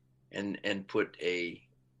it, and put a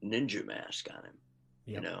ninja mask on him,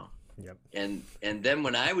 you know? And then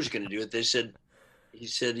when I was going to do it, he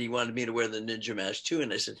said he wanted me to wear the ninja mask too.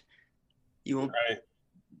 And I said, you won't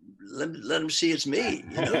let him see it's me,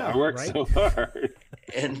 you know? I worked so hard.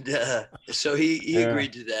 And so he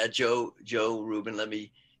agreed to that. Joe Rubin let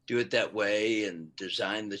me do it that way and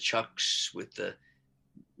design the chucks with the,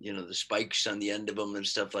 you know, the spikes on the end of them and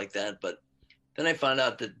stuff like that. But then I found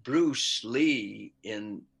out that Bruce Lee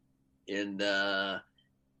in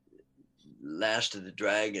Last of the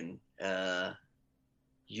Dragon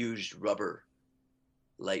used rubber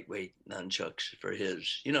lightweight nunchucks for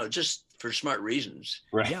his, you know, just for smart reasons.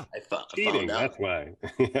 Right. Yeah. I found out. That's why.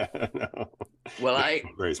 Yeah, no. Well,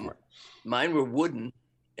 very smart. Mine were wooden,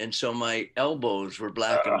 and so my elbows were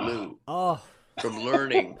black and blue. From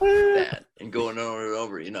learning that and going over and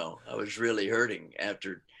over, you know, I was really hurting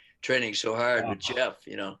after training so hard with Jeff,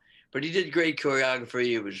 you know. But he did great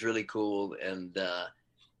choreography. It was really cool, and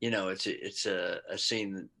you know, it's a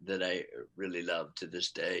scene that I really love to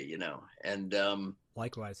this day, you know. And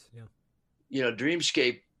likewise, yeah. You know,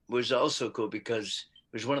 Dreamscape was also cool because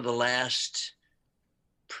it was one of the last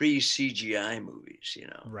pre-CGI movies, you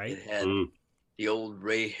know. Right. It had the old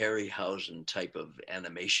Ray Harryhausen type of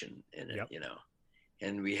animation in it, you know.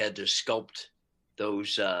 And we had to sculpt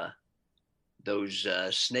those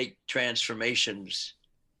snake transformations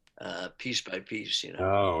piece by piece, you know.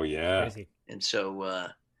 Oh, yeah. Crazy. And so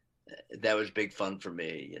that was big fun for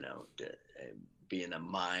me, you know, being a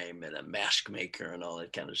mime and a mask maker and all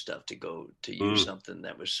that kind of stuff, to go to use something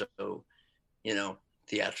that was so, you know,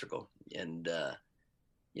 theatrical and,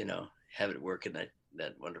 you know, have it work in that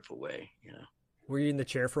wonderful way, you know. Were you in the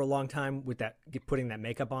chair for a long time with that, putting that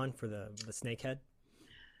makeup on for the snake head?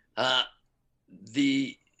 That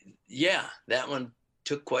one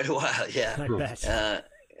took quite a while. Yeah. I bet.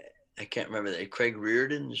 I can't remember that. Craig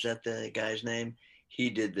Reardon, is that the guy's name? He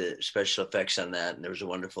did the special effects on that, and there was a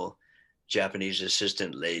wonderful Japanese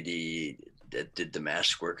assistant lady that did the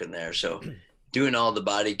mask work in there. So doing all the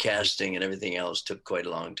body casting and everything else took quite a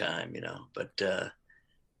long time, you know.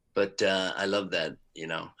 But I love that, you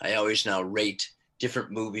know. I always now rate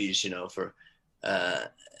different movies, you know, for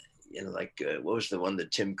you know, like what was the one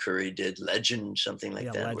that Tim Curry did, Legend, something like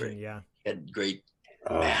that. Legend, yeah. He had great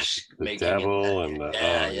mask the making. devil and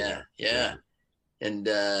the, yeah. And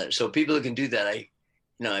so people who can do that, I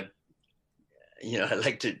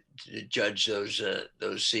like to judge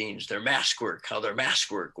those scenes, their mask work, how their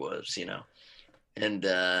mask work was, you know. And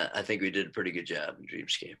I think we did a pretty good job in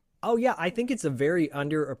Dreamscape. Oh, yeah. I think it's a very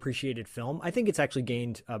underappreciated film. I think it's actually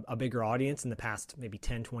gained a bigger audience in the past maybe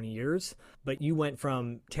 10, 20 years. But you went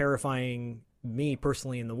from terrifying me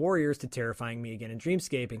personally in The Warriors to terrifying me again in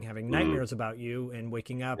Dreamscape and having nightmares about you and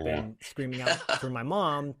waking up and screaming out for my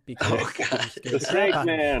mom because the snake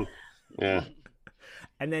man. Yeah.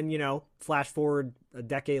 And then, you know, flash forward a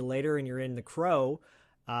decade later and you're in The Crow.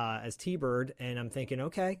 as T-Bird, and I'm thinking,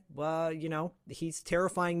 okay, well, you know, he's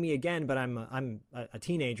terrifying me again, but I'm a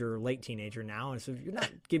teenager, late teenager now, and so you're not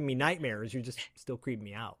giving me nightmares, you're just still creeping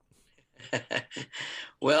me out.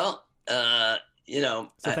 Well, you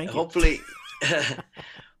know, so thank you. hopefully,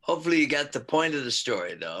 hopefully you got the point of the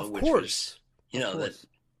story, though, Of which course. was, you know, that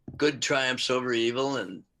good triumphs over evil,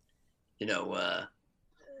 and you know,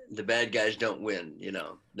 the bad guys don't win. You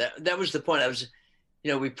know, that was the point.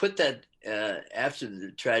 You know, we put that after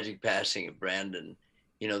the tragic passing of Brandon.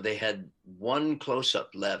 You know, they had one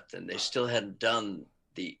close-up left, and they still hadn't done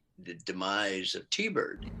the demise of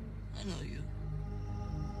T-Bird. I know you.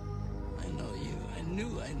 I know you. I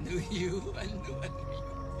knew you. I knew you.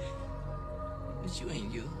 But you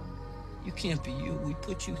ain't you. You can't be you. We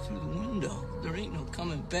put you through the window. There ain't no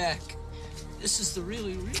coming back. This is the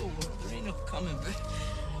really real world. There ain't no coming back.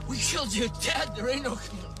 We killed your dad. There ain't no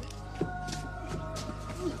coming back.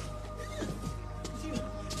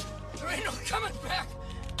 There ain't no coming back.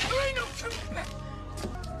 There ain't no coming back.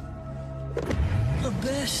 The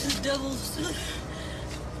best, the devil stood.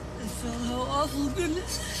 I felt how awful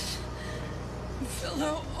goodness is. I felt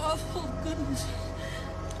how awful goodness is.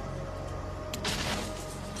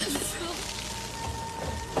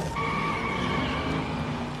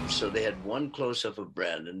 So they had one close-up of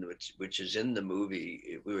Brandon, which is in the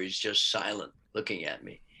movie, where he's just silent, looking at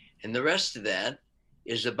me, and the rest of that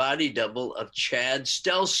is a body double of Chad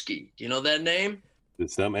Stahelski. Do you know that name? The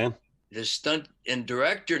stuntman. The stunt and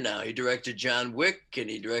director now. He directed John Wick, and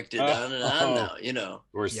he directed on and on now. You know,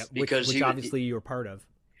 Yep, because which obviously you were part of.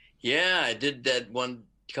 Yeah, I did that one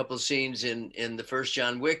couple of scenes in the first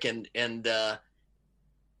John Wick, and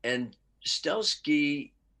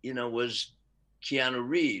Stahelski, you know, was Keanu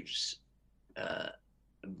Reeves'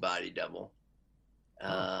 body double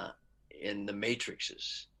in the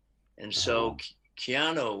Matrixes. And so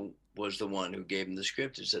Keanu was the one who gave him the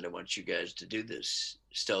script and said, I want you guys to do this.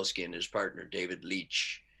 Stahelski and his partner, David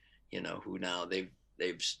Leitch, you know, who now they've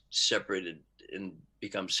separated and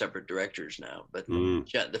become separate directors now. But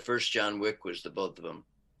the first John Wick was the both of them.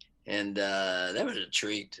 And that was a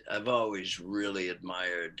treat. I've always really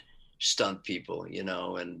admired stunt people, you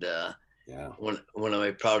know, and one of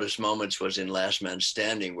my proudest moments was in Last Man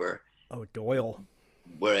Standing, where Doyle,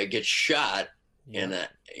 where I get shot, and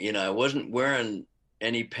you know, I wasn't wearing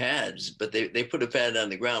any pads, but they put a pad on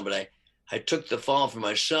the ground, but I took the fall for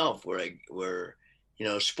myself, where you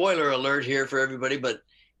know, spoiler alert here for everybody, but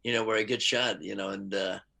you know, where I get shot, you know, and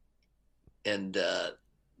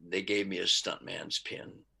they gave me a stuntman's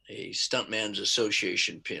pin, a stuntman's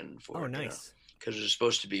association pin for it, nice, because it was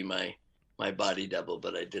supposed to be my body double,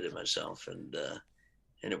 but I did it myself, and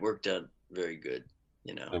it worked out very good,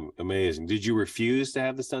 you know. Amazing. Did you refuse to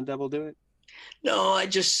have the stunt double do it? No, I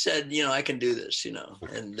just said, you know, I can do this, you know,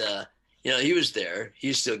 and you know, he was there.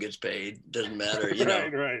 He still gets paid. Doesn't matter, you know.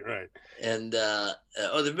 Right. And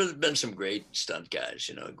there've been some great stunt guys,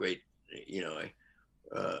 you know, you know,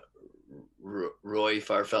 Roy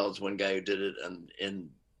Farfeld's one guy who did it, and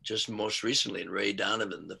just most recently in Ray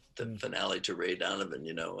Donovan, the finale to Ray Donovan,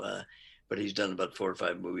 you know. But he's done about 4 or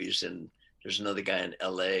 5 movies, and there's another guy in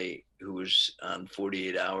LA who was on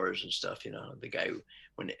 48 Hours and stuff, you know, the guy who,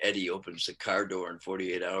 when Eddie opens the car door in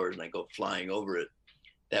 48 Hours and I go flying over it,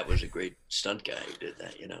 that was a great stunt guy who did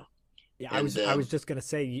that, you know. Yeah, and, I was just going to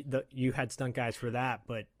say you had stunt guys for that,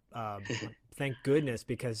 but thank goodness,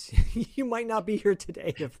 because you might not be here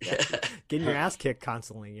today if getting your ass kicked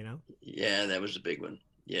constantly, you know. Yeah, that was a big one.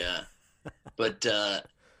 Yeah. But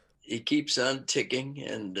he keeps on ticking,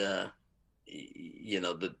 and you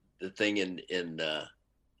know, the thing in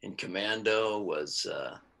Commando was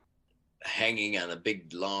hanging on a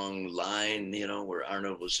big long line, you know, where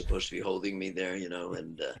Arnold was supposed to be holding me there, you know,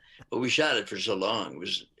 and but we shot it for so long. It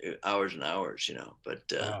was hours and hours, you know, but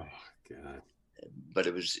oh God. But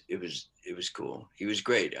it was cool. He was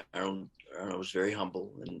great. Arnold was very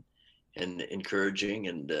humble and encouraging,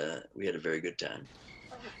 and we had a very good time.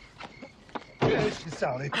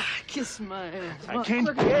 Sally. Kiss my ass. I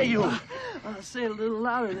can't hear you. Say it a little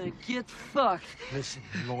louder than get fucked. Listen,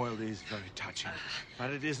 loyalty is very touching,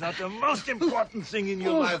 but it is not the most important thing in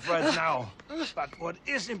your life right now. But what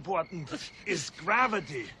is important is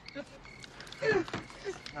gravity. I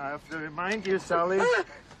have to remind you, Sally,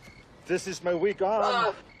 this is my weak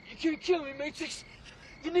arm. You can't kill me, Matrix.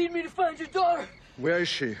 You need me to find your daughter. Where is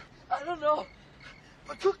she? I don't know.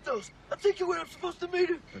 I took those. I'll take you where I'm supposed to meet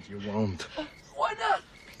her. But you won't. Why not?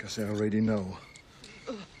 Because I already know.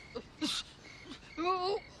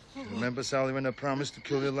 Remember, Sally, when I promised to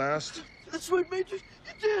kill you last? That's right, Matrix.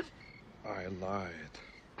 You did. I lied.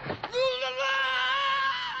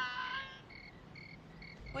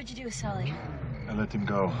 What'd you do with Sully? I let him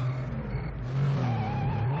go.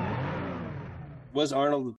 Was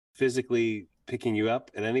Arnold physically picking you up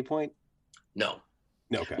at any point? No.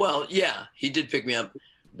 Okay. Well, yeah, he did pick me up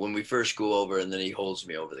when we first go over, and then he holds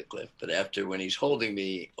me over the cliff. But after, when he's holding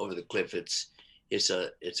me over the cliff, it's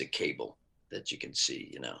a cable that you can see,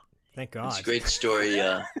 you know. Thank God. It's a great story.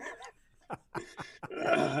 There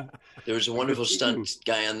was a wonderful stunt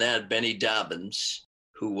guy on that, Benny Dobbins,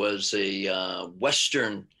 who was a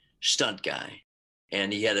Western stunt guy.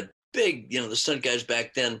 And he had a big, you know, the stunt guys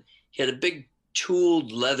back then, he had a big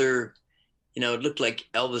tooled leather, you know, it looked like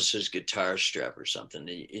Elvis's guitar strap or something.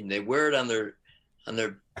 And they wear it on their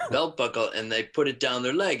belt buckle, and they put it down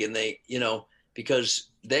their leg. And they, you know,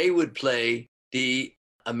 because they would play the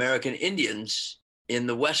American Indians in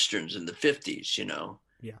the Westerns in the 50s, you know.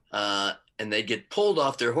 Yeah. And they'd get pulled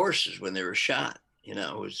off their horses when they were shot. You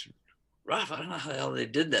know, it was rough. I don't know how the hell they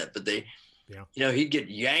did that, but they, you know, he'd get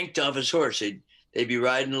yanked off his horse. They'd be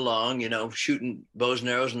riding along, you know, shooting bows and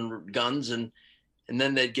arrows and guns, and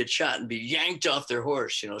then they'd get shot and be yanked off their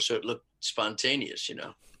horse, you know, so it looked spontaneous, you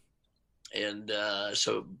know. And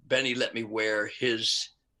so Benny let me wear his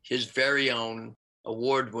very own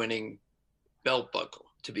award-winning belt buckle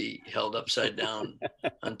to be held upside down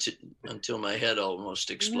until my head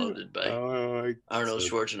almost exploded by Arnold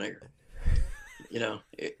Schwarzenegger. You know,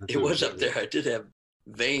 it was up there. I did have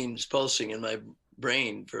veins pulsing in my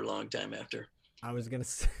brain for a long time after. I was going to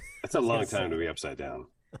say. That's a long time to be upside down.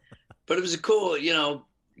 But it was a cool, you know,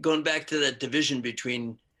 going back to that division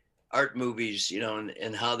between art movies, you know,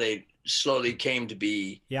 and how they slowly came to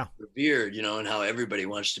be revered, you know, and how everybody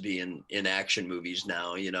wants to be in action movies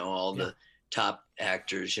now, you know, all the top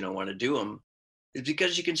actors, you know, want to do them. It's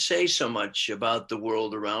because you can say so much about the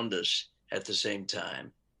world around us at the same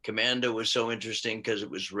time. Commando was so interesting because it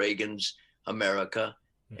was Reagan's America,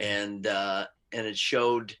 and it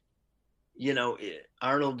showed, you know,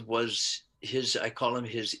 Arnold was I call him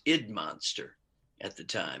his id monster at the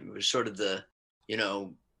time. It was sort of the, you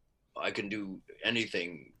know, I can do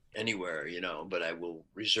anything anywhere, you know, but I will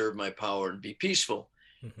reserve my power and be peaceful,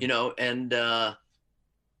 you know, and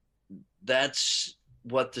that's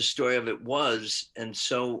what the story of it was. And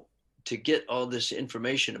so to get all this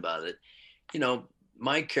information about it, you know,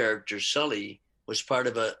 my character Sully was part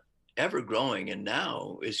of a ever growing and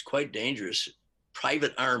now is quite dangerous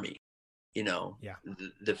private army. You know,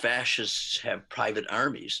 the fascists have private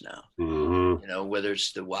armies now, you know, whether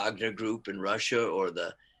it's the Wagner group in Russia or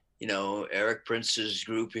the, you know, Eric Prince's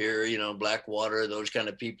group here, you know, Blackwater, those kind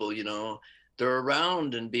of people, you know, they're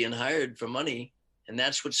around and being hired for money. And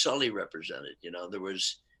that's what Sully represented. You know, there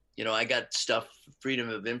was, you know, I got stuff, Freedom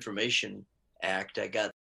of Information Act. I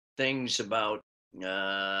got things about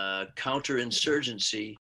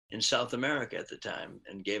counterinsurgency in South America at the time,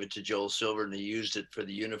 and gave it to Joel Silver, and he used it for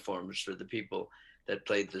the uniforms for the people that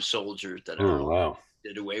played the soldiers that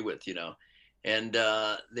did away with, you know. And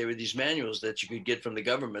there were these manuals that you could get from the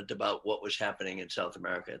government about what was happening in South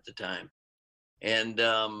America at the time. And,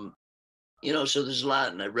 you know, so there's a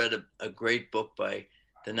lot. And I read a great book by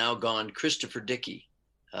the now gone Christopher Dickey.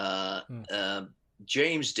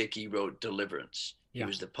 James Dickey wrote Deliverance. He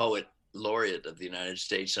was the poet laureate of the United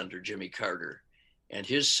States under Jimmy Carter. And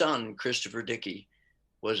his son, Christopher Dickey,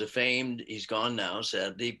 was he's gone now,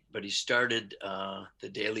 sadly, but he started the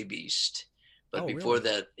Daily Beast. But before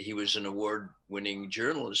that, he was an award-winning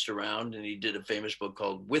journalist around, and he did a famous book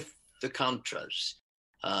called With the Contras.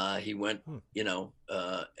 He went, you know,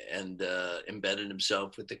 and embedded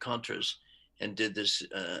himself with the Contras and did this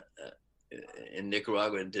in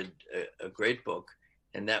Nicaragua and did a great book.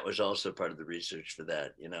 And that was also part of the research for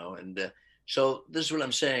that, you know. And so this is what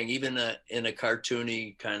I'm saying, even in a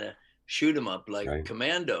cartoony kind of shoot 'em up like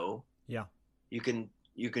Commando, you can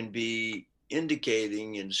be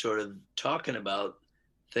indicating and sort of talking about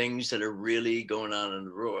things that are really going on in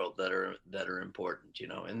the world that are important, you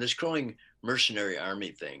know. And this growing mercenary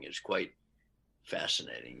army thing is quite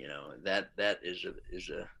fascinating, you know. That is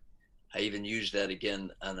a I even used that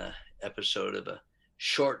again on a episode of a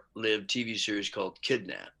short-lived TV series called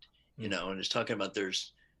Kidnapped, you know, and it's talking about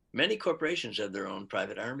there's many corporations have their own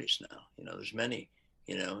private armies now, you know, there's many,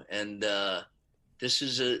 you know, and this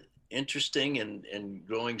is a interesting and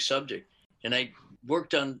growing subject. And I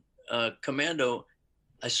worked on Commando.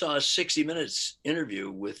 I saw a 60 Minutes interview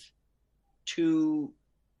with two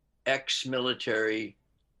ex-military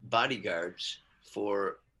bodyguards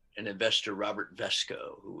for an investor, Robert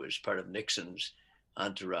Vesco, who was part of Nixon's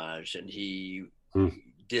entourage. And he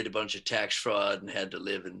did a bunch of tax fraud and had to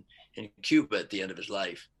live in Cuba at the end of his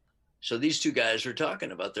life. So these two guys were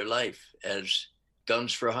talking about their life as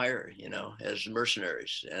guns for hire, you know, as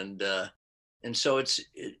mercenaries. And And so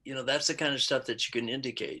that's the kind of stuff that you can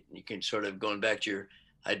indicate. You can sort of, going back to your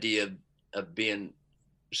idea of being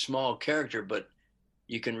a small character, but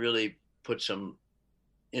you can really put some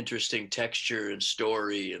interesting texture and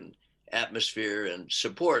story and atmosphere and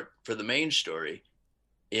support for the main story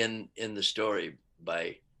in the story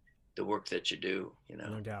by the work that you do,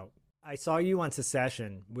 No doubt. I saw you on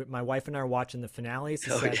Secession. My wife and I are watching the finale of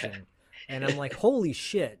Secession. And I'm like, holy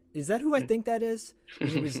shit, is that who I think that is?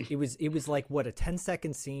 It was like, what, a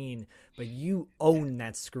 10-second scene, but you own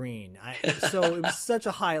that screen. So it was such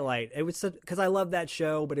a highlight. It was because I love that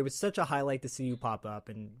show, but it was such a highlight to see you pop up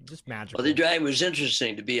and just magical. Well, it was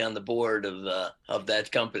interesting to be on the board of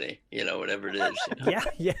that company, whatever it is.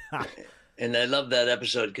 Yeah. And I love that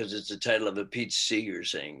episode because it's the title of a Pete Seeger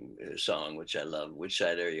song, which I love. Which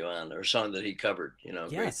Side Are You On? Or a song that he covered,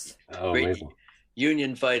 Yes. Great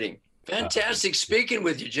union fighting. Fantastic speaking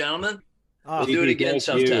with you, gentlemen. We'll do it Thank again you.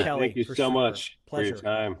 sometime. Kelly, thank you so much for your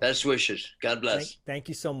time. Best wishes. God bless. Thank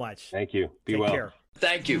you so much. Thank you. Be Take well. care.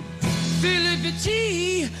 Thank you. Philip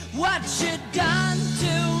T, what you done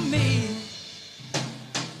to me?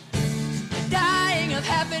 Dying of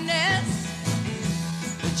happiness,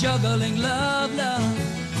 juggling love.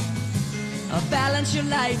 Balance your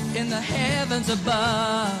life in the heavens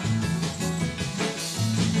above.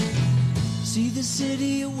 See the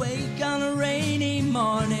city awake on a rainy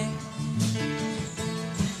morning.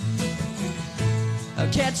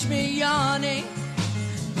 Catch me yawning.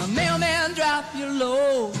 A mailman drop you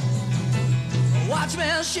low. A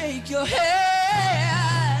watchman shake your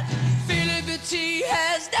head. Philip T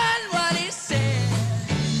has done what he said.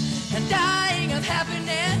 And dying of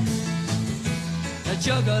happiness.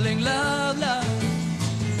 Juggling love.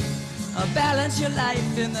 Balance your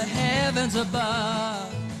life in the heavens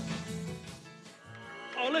above.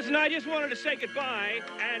 Oh, listen, I just wanted to say goodbye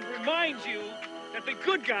and remind you that the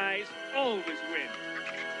good guys always win,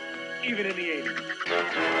 even in the 80s.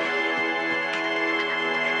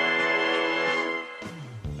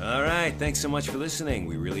 All right, thanks so much for listening.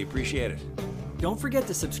 We really appreciate it. Don't forget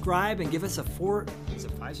to subscribe and give us a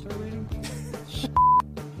 5-star rating?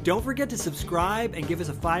 Don't forget to subscribe and give us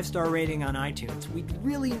a 5-star rating on iTunes.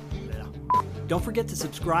 Don't forget to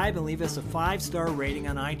subscribe and leave us a 5-star rating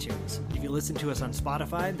on iTunes. If you listen to us on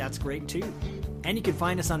Spotify, that's great too. And you can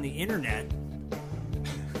find us on the internet.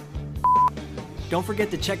 Don't forget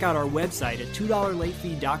to check out our website at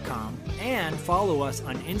 $2latefee.com and follow us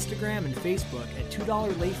on Instagram and Facebook at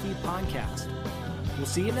 $2 Late Fee Podcast. We'll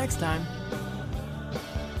see you next time.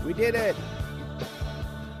 We did it.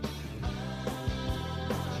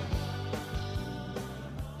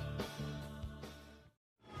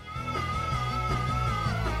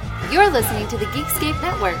 You're listening to the Geekscape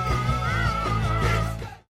Network.